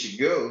that he should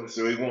go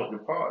so he won't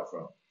depart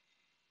from it.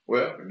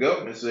 Well, the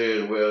government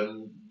says,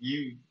 well,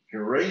 you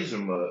can raise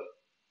him up,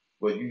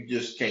 but you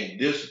just can't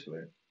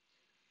discipline.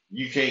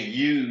 You can't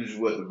use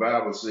what the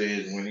Bible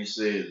says when he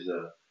says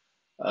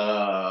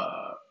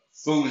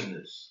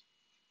foolishness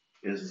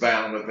is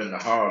bound up in the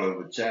heart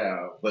of a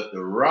child, but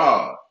the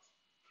rod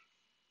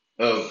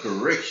of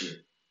correction.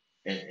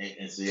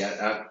 And see,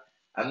 I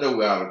know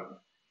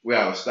we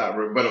ought to stop,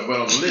 but I'm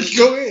listening.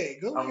 Go ahead.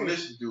 I'm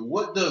listening to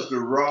what does the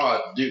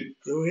rod do?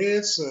 Go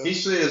ahead, sir. He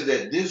says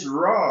that this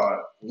rod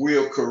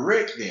will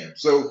correct them.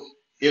 So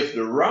if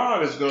the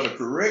rod is going to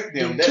correct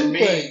them, that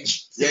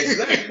means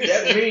exactly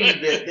that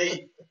means that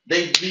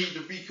they need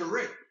to be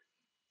corrected.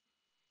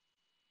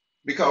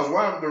 Because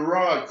why would the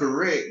rod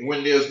correct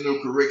when there's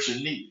no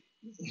correction needed?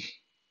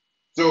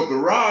 So if the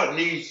rod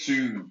if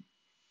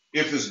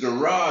it's the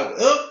rod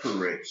of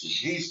correction,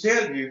 he's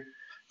telling you,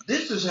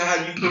 this is how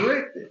you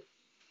correct it.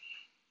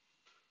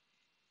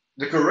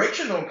 The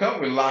correction don't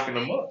come with locking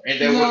them up. And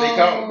that's what they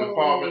call the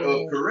Department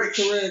of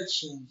Correction.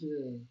 Corrections,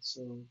 yeah.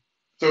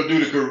 So do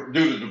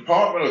the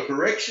Department of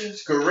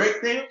Corrections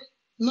correct them?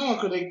 No,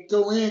 because they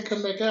go in,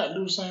 come back out, and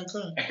do the same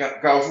thing.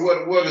 Because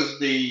what is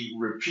the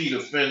repeat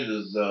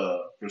offenders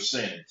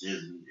percentage?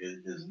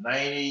 Is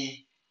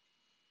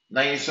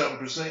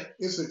 90-something%?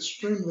 It's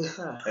extremely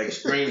high.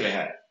 Extremely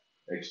high.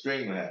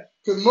 Extremely high.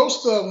 Because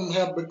most of them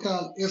have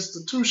become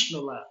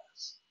institutionalized.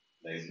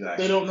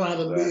 Exactly. They don't know how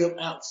to live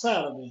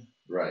outside of them.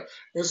 Right.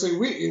 And so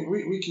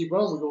we keep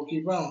on, we're going to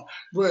keep on.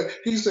 But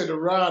he said the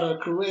rod of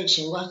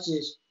correction, watch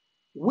this,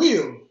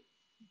 will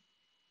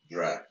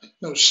drive.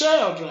 No,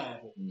 shall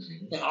drive it.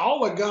 Mm-hmm. And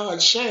all of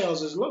God's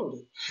shalls is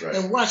loaded. Right.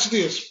 And watch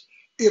this.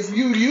 If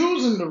you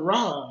using the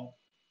rod,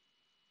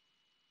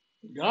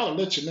 God will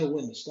let you know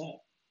when to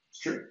stop. It's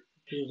true.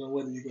 Depends on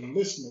whether you're going to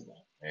listen or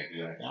not.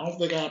 Exactly. I don't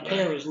think our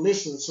parents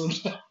listened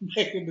sometimes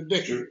back in the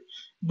day. True.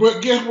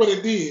 But guess what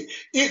it did?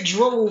 It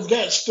drove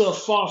that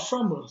stuff far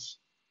from us.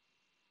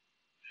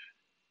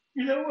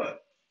 You know what?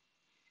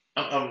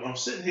 I'm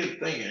sitting here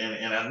thinking,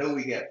 and I know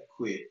we got to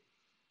quit,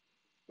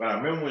 but I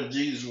remember when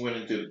Jesus went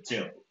into the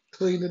temple.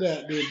 Cleaned it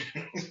out, didn't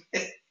he?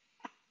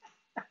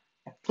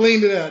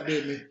 Cleaned it out,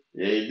 didn't he?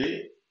 Yeah, he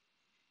did.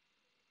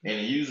 And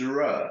he used a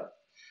rod.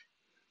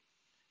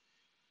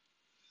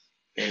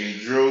 And he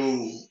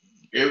drove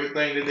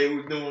everything that they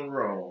were doing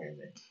wrong in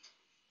there.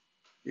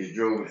 He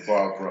drove it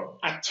far from them.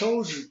 I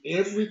told you,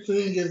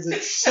 everything is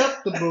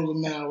acceptable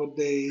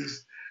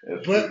nowadays,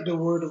 but the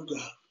Word of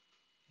God.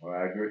 Well,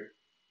 I agree.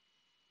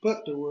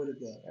 But the Word of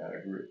God. I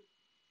agree.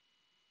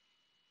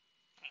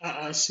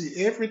 I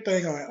see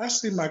everything on it. I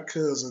see my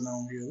cousin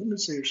on here. Let me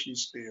see if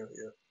she's still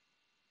here.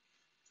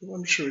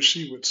 I'm sure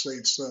she would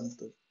say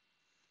something.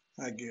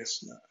 I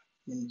guess not.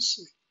 Let me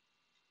see.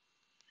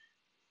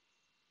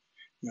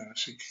 No,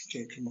 she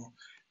can't come on.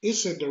 It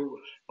said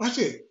watch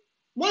it.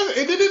 What?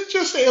 Did it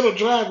just say it'll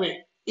drive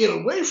it it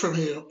away from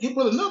him, he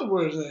put another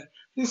word in there.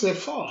 He said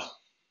far.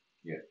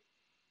 Yeah,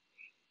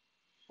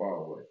 far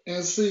away.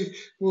 And see,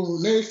 well,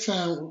 next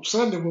time,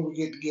 Sunday when we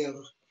get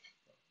together,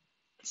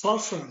 far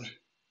from it.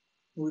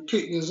 When we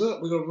pick this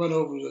up, we're going to run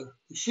over to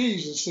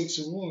Ephesians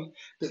 6:1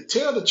 that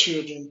tell the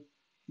children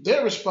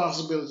their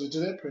responsibility to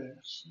their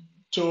parents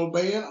to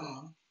obey and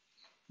honor.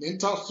 Then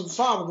talks to the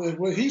father about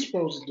what he's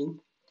supposed to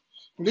do.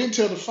 And then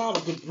tell the father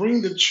to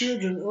bring the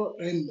children up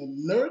in the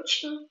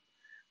nurture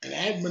and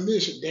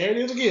admonition. There it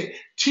is again,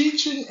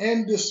 teaching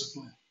and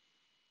discipline.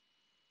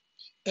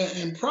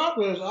 And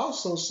Proverbs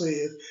also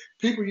says,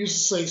 people used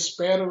to say,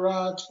 spare the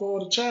rod,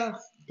 spoil the child.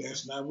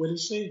 That's not what it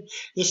said.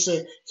 It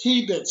said,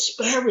 he that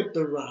spareth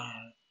the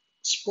rod,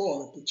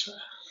 spoileth the child.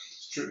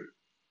 It's true.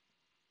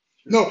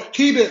 No,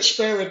 he that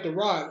spareth the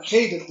rod,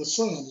 hateth the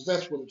sons.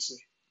 That's what it said.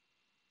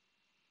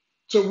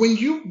 So when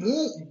you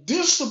won't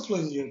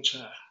discipline your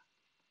child,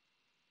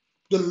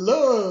 the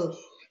love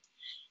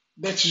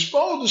that you're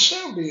supposed to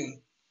show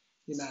them,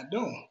 you're not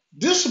doing.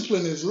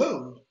 Discipline is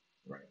love.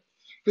 Right.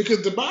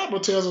 Because the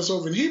Bible tells us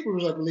over in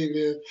Hebrews, I believe it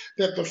is,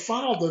 that the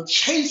Father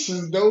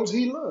chastens those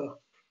he loves.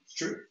 It's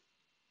true.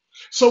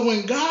 So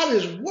when God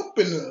is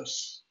whooping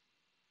us,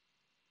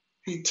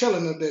 he's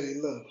telling us that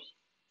he loves us.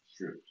 It's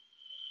true.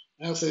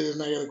 I'll say this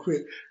and I got to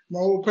quit. My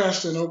old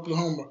pastor in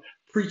Oklahoma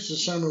preached a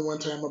sermon one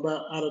time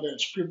about out of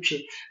that scripture.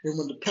 And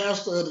when the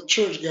pastor of the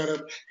church got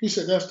up, he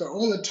said, that's the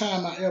only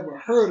time I ever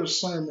heard a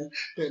sermon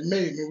that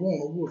made me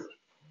want to whoop.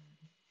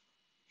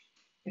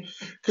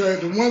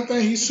 Because the one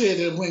thing he said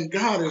that when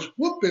God is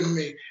whooping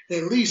me,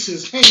 at least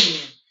his hand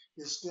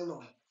is still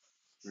on.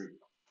 True.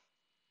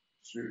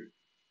 True.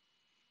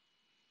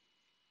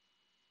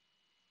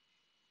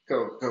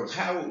 Because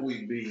how would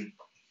we be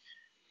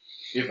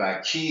if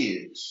our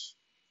kids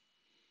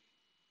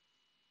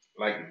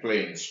like to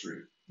play in the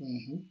street?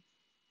 Mm-hmm.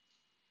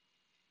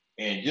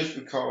 And just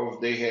because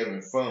they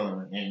having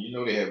fun, and you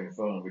know they having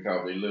fun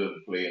because they love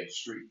to play in the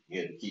street,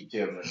 you have to keep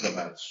telling them to come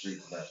out the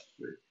street, come out the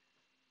street.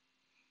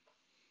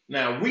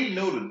 Now, we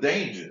know the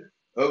danger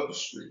of the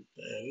street.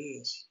 That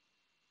is.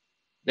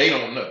 They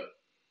don't know.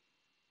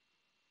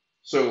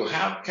 So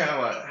how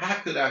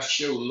could I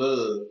show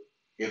love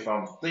if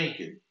I'm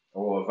thinking,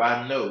 or if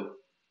I know,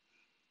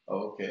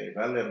 okay, if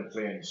I let them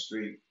play in the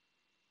street,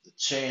 the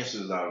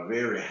chances are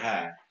very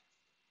high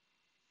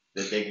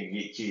that they can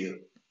get killed,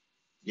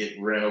 get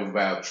run over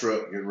by a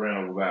truck, get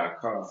run over by a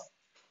car.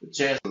 The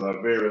chances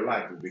are very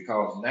likely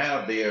because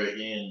now they are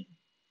in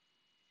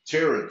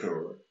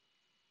territory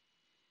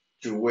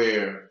to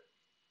where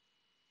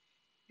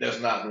that's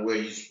not the way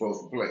you're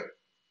supposed to play.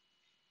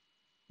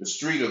 The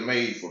street are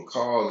made for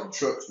cars and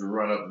trucks to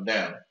run up and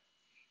down.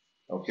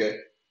 Okay?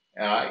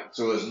 All right?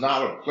 So it's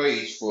not a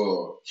place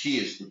for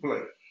kids to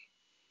play.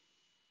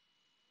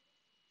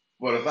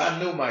 But if I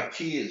know my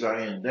kids are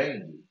in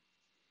danger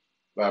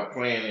by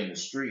playing in the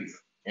street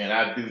and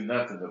I do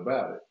nothing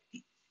about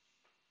it,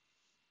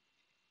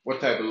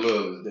 what type of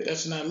love is that?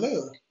 That's not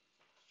love.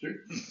 True.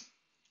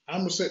 I'm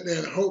going to sit there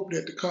and hope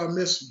that the car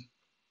misses me.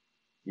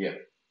 Yeah.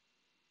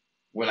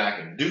 When I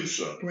can do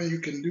something. When you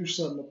can do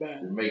something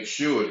about it. To make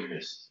sure it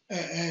misses.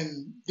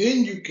 And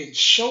then you can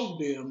show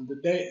them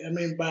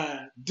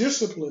by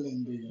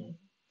disciplining them,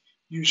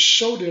 you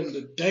show them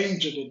the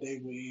danger that they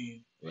were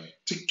in. Right.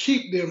 To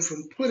keep them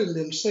from putting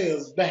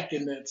themselves back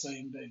in that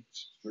same danger.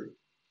 True.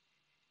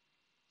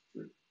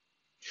 True.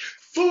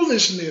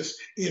 Foolishness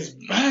is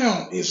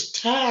bound, is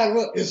tied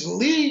up, is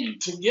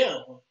leagued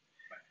together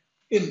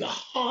in the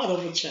heart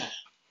of a child.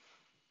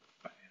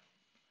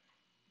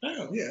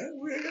 Bound, yeah,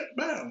 we're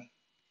bound.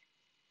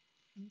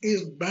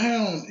 Is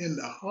bound in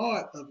the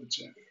heart of a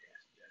child.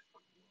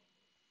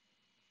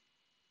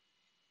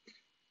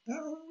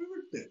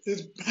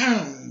 It's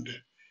bound.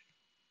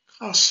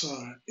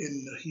 Kasar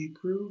in the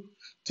Hebrew,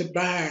 to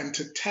bind,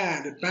 to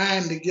tie, to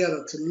bind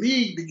together, to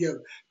league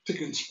together, to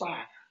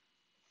conspire.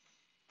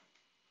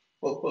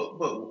 But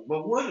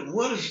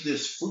what is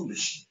this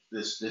foolishness?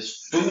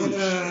 This foolishness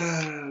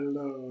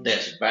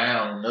that's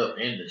bound up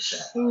in the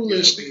child.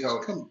 Foolishness.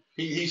 Because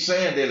he's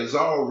saying that it's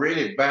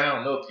already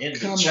bound up in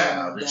the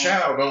child. The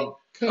child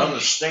don't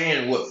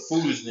understand what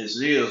foolishness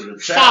is. The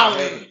child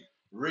hasn't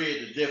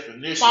read the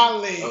definition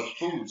of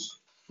foolishness.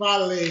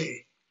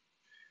 Folly.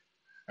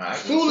 All right,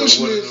 foolishness.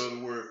 So what is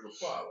another word for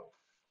folly?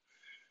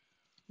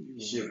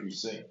 Should be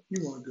seen.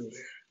 You want to go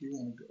there. You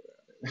want to go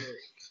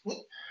there.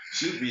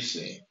 Should be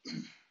seen.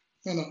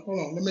 No, hold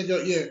on. Let me go.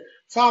 Yeah,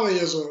 folly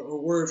is a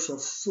word for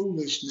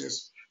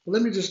foolishness. But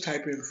let me just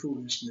type in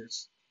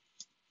foolishness.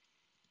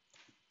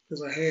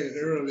 Because I had it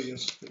earlier.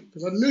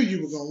 Because I knew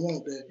you were going to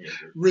want that. Yeah.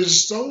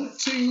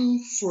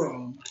 Resulting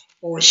from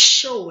or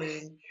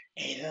showing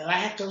a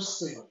lack of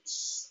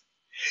sense.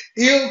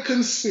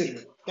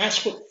 Ill-considered.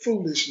 That's what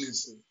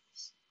foolishness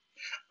is.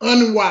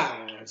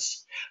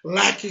 Unwise.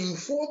 Lacking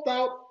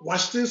forethought.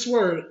 Watch this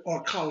word.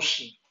 Or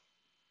caution.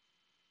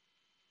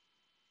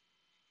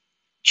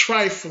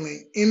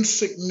 Trifling,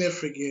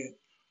 insignificant,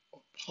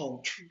 or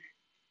paltry.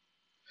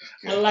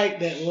 Okay. I like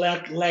that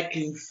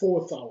lacking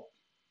forethought.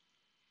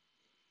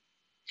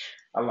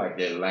 I like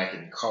that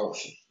lacking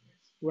caution.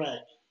 Right.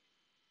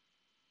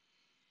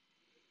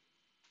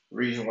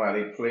 Reason why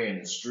they play in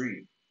the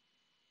street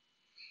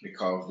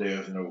because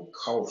there's no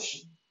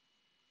caution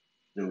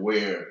to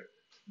where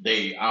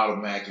they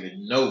automatically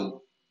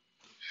know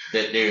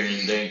that they're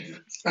in danger.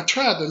 I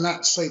tried to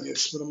not say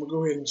this, but I'm gonna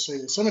go ahead and say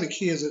this. Some of the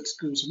kids at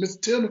school said,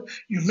 Mr. Tillman,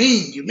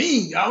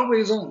 you're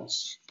always on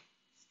us.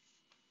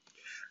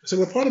 So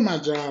well, part of my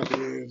job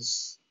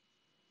is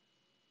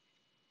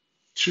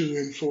to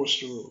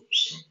enforce the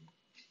rules.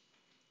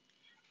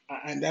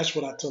 And that's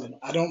what I tell them.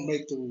 I don't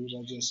make the rules,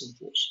 I just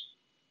enforce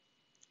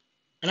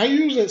them. And I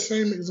use that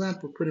same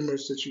example pretty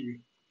much that you use.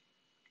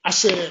 I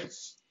said,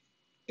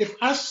 if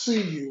I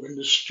see you in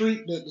the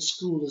street that the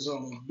school is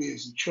on is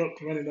busy,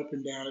 truck running up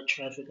and down at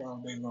traffic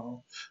all day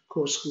long, of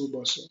course, school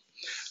bus.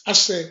 I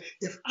said,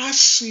 if I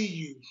see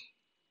you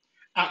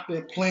out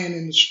there playing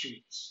in the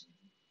streets,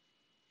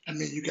 I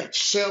mean, you got your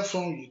cell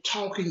phone, you're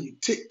talking, you're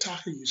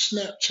TikToking, you're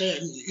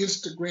Snapchatting, you're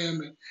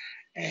Instagramming,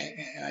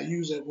 and I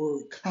use that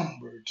word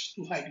cumbered,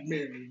 like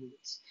Mary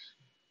was.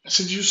 I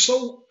said, you're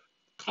so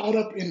caught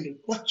up into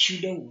what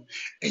you're doing,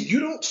 and you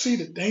don't see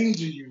the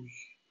danger you're in.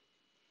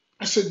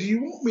 I said, do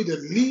you want me to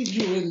leave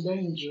you in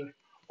danger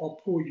or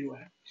pull you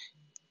out?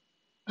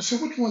 I said,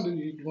 which one do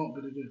you want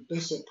me to do? They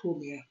said, pull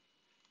me out.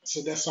 I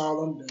said, that's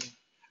all I'm doing.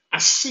 I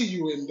see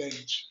you in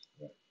danger,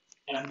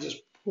 and I'm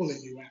just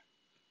pulling you out.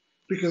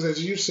 Because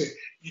as you said,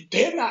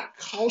 they're not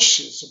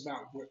cautious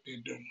about what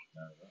they're doing.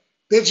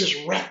 They're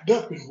just wrapped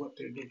up in what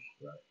they're doing.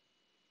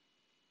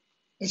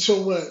 And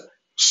so what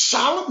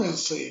Solomon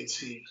says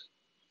here,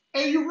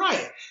 and you're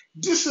right,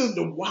 this is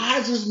the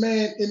wisest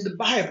man in the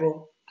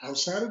Bible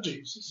outside of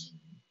Jesus.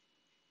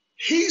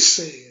 He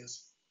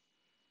says,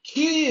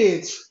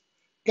 kids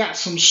got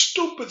some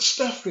stupid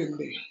stuff in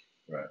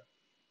there. Right.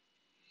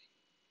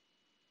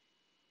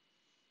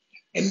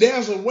 And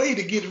there's a way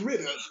to get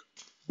rid of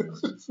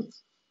it.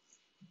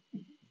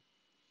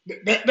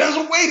 There's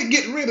a way to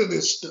get rid of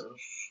this stuff.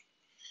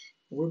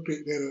 We'll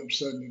pick that up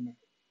Sunday night.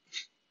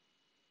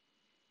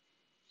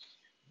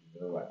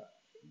 Right.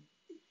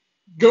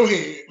 Go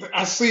ahead.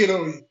 I see it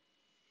on you.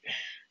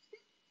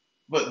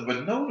 But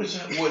notice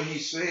what he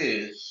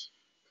says,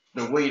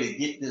 the way to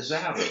get this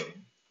out of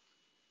him.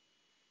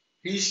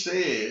 He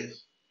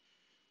says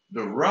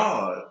the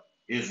rod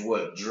is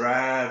what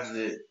drives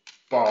it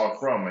far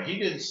from him. He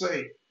didn't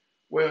say,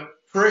 well,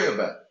 pray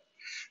about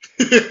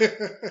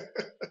it.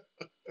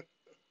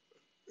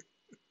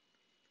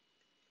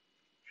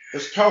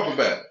 Let's talk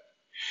about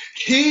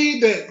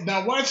it.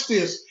 Now watch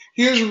this.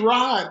 Here's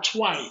rod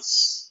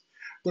twice.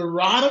 The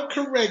rod of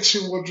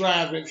correction will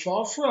drive it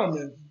far from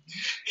him.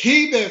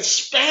 He that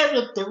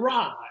spareth the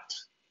rod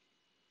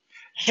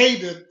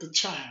hateth the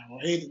child,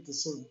 or hateth the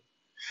son.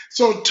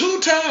 So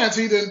 2 times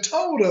he done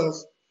told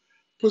us,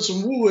 put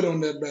some wood on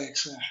that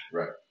backside.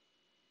 Right.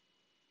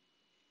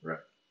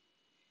 Right.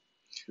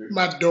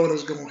 My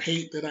daughter's gonna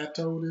hate that I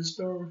told this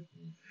story.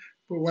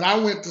 But when I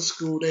went to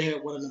school, they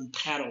had one of them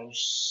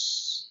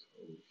paddles.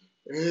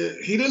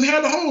 He didn't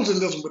have the holes in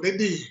this one, but they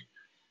did.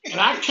 And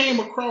I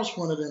came across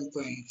one of them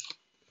things.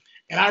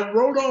 And I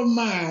wrote on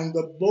mine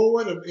the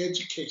Board of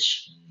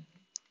Education.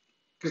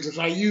 Because if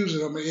I use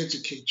it, I'm going to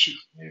educate you.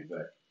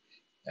 Exactly.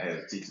 I had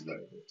a teacher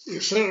like this.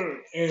 Yes,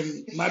 sir.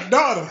 And my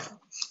daughter,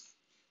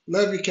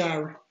 love you,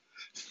 Kyra.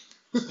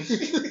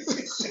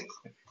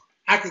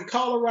 I could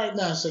call her right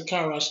now and say,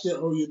 Kyra, I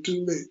still owe you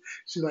 2 licks.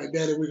 She's like,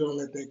 Daddy, we're going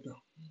to let that go.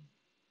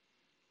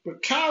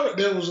 But Kyra,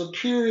 there was a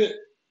period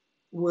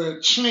where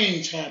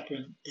change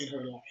happened in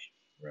her life.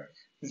 Right.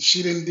 And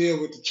she didn't deal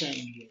with the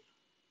change yet.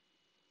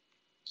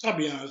 I'll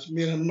be honest,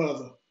 me and her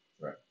mother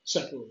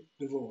separated,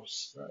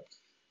 divorced. Right.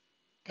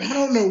 And I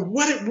don't know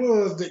what it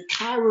was that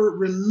Kyra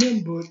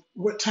remembered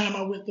what time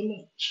I went to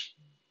lunch.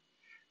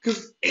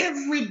 Because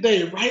every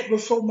day, right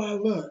before my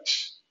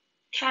lunch,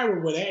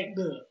 Kyra would act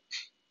up.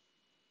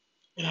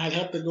 And I'd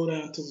have to go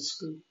down to the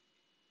school.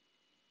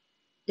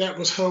 That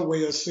was her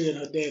way of seeing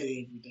her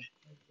daddy every day.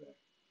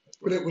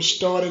 But it was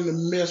starting to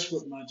mess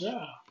with my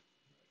job.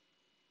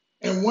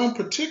 And one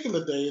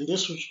particular day, and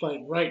this was like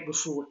right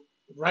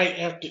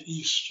after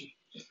Easter,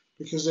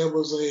 because there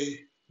was a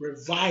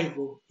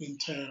revival in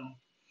town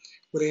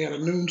where they had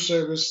a noon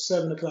service,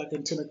 7 o'clock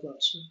and 10 o'clock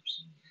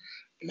service.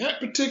 And that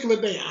particular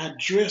day, I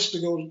dressed I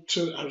was going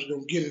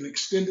to get an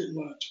extended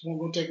lunch. I'm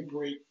going to take a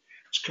break.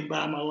 Just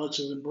combine my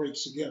lunches and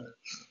breaks together.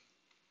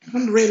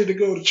 I'm ready to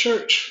go to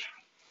church.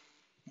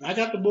 And I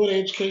got the Board of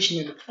Education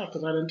in the car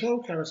because I done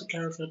told Kyra, I said,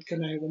 Kyra, if I have to come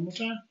down here one more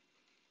time,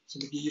 so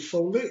I'm going to give you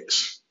 4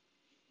 licks.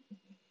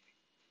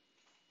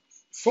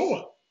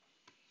 4.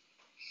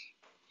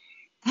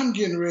 I'm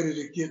getting ready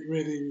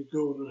to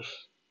go to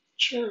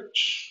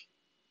church.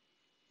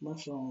 My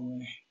phone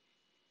rang. I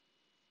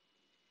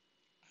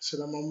said,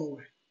 I'm on my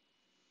way.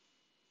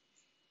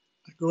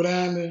 I go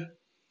down there.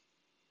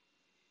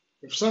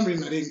 For some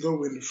reason, I didn't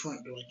go in the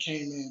front door. I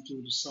came in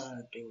through the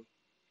side door.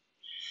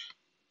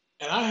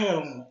 And I had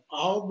on an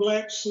all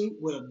black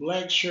suit with a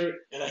black shirt,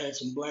 and I had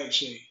some black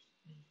shades.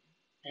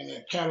 And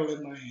that paddle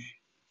in my hand.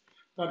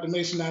 Dr.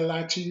 Mason, I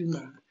lie to you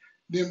now.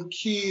 Them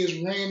kids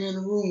ran in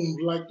the room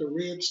like the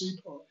Red Sea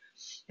part.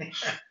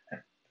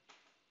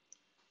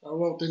 I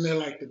walked in there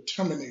like the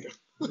Terminator.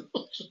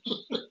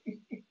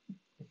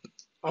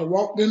 I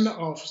walked in the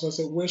office. I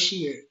said, "Where's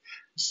she at?"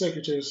 The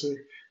secretary said,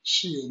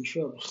 "She in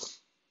trouble."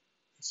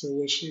 I said,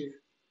 "Where's she at?"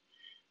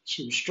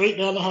 She was straight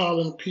down the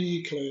hall in the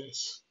PE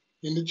class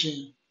in the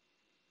gym.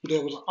 But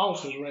there was an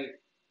office right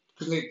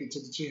connected to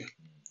the gym.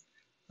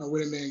 I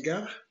went in there and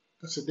got her.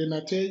 I said, "Didn't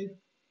I tell you?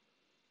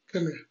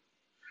 Come here."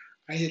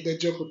 I hit that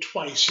joker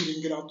twice. She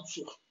didn't get off the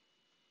floor.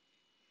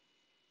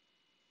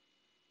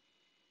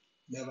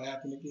 Never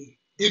happened again.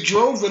 It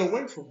drove it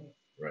away from her.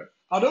 Right.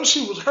 Although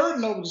she was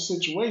hurting over the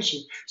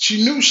situation,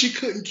 she knew she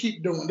couldn't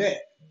keep doing that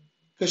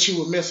because she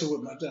was messing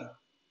with my job.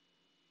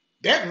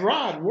 That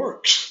rod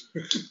works.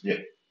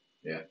 Yeah.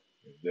 Yeah.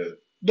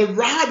 The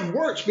rod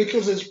works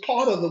because it's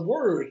part of the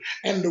word.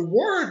 And the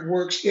word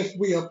works if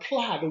we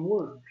apply the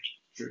word.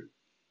 True.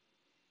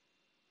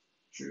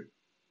 True.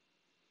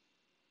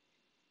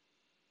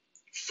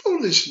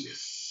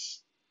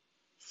 Foolishness,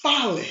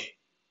 folly,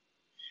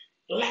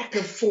 lack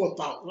of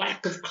forethought,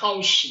 lack of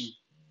caution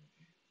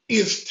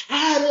is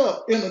tied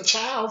up in a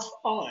child's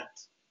heart.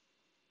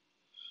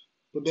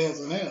 But there's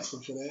an answer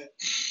for that.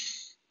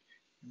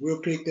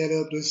 We'll pick that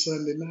up this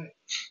Sunday night.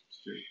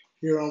 True.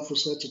 Here on For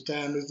Such a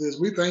Time as This.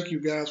 We thank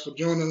you guys for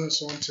joining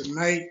us on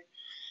tonight.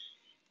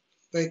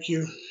 Thank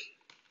you.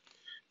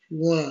 If you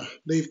want to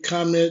leave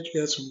comments,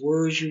 you got some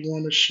words you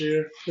want to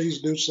share,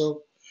 please do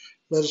so.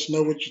 Let us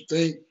know what you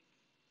think.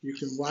 You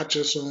can watch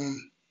us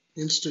on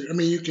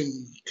Instagram. You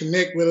can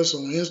connect with us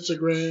on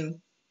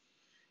Instagram,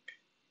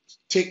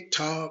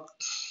 TikTok,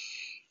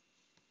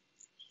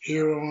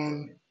 here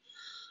on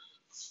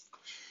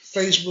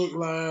Facebook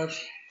Live.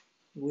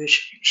 We're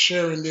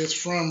sharing this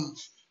from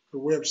the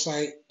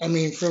website.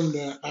 From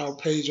our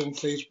page on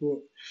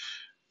Facebook.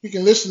 You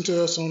can listen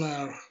to us on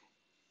our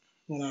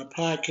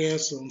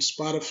podcast on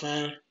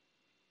Spotify,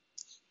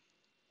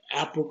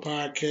 Apple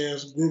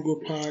Podcasts,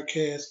 Google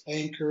Podcasts,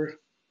 Anchor.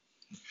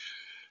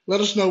 Let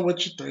us know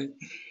what you think.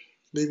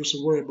 Leave us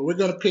a word. But we're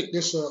going to pick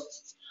this up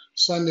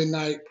Sunday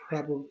night,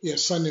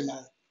 Sunday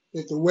night,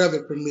 if the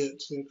weather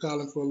permits. They're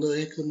calling for a little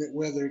inclement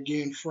weather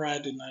again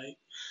Friday night.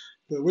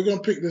 But we're going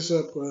to pick this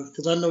up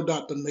because I know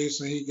Dr.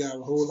 Mason, he got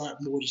a whole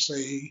lot more to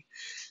say.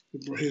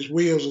 His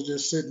wheels are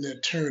just sitting there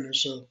turning.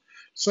 So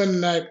Sunday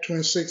night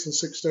between 6 and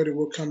 6:30,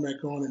 we'll come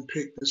back on and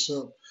pick this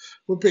up.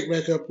 We'll pick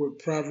back up with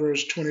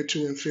Proverbs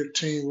 22 and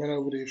 15, run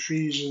over to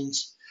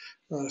Ephesians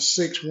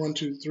 6, 1,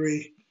 2,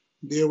 3,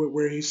 deal with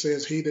where he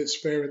says, "He that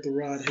spareth the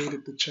rod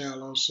hateth the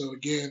child also."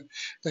 Again,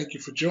 thank you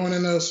for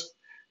joining us.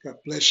 God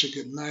bless you.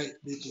 Good night.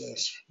 Be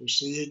blessed. We'll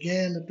see you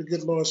again if the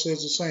good Lord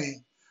says the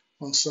same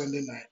on Sunday night.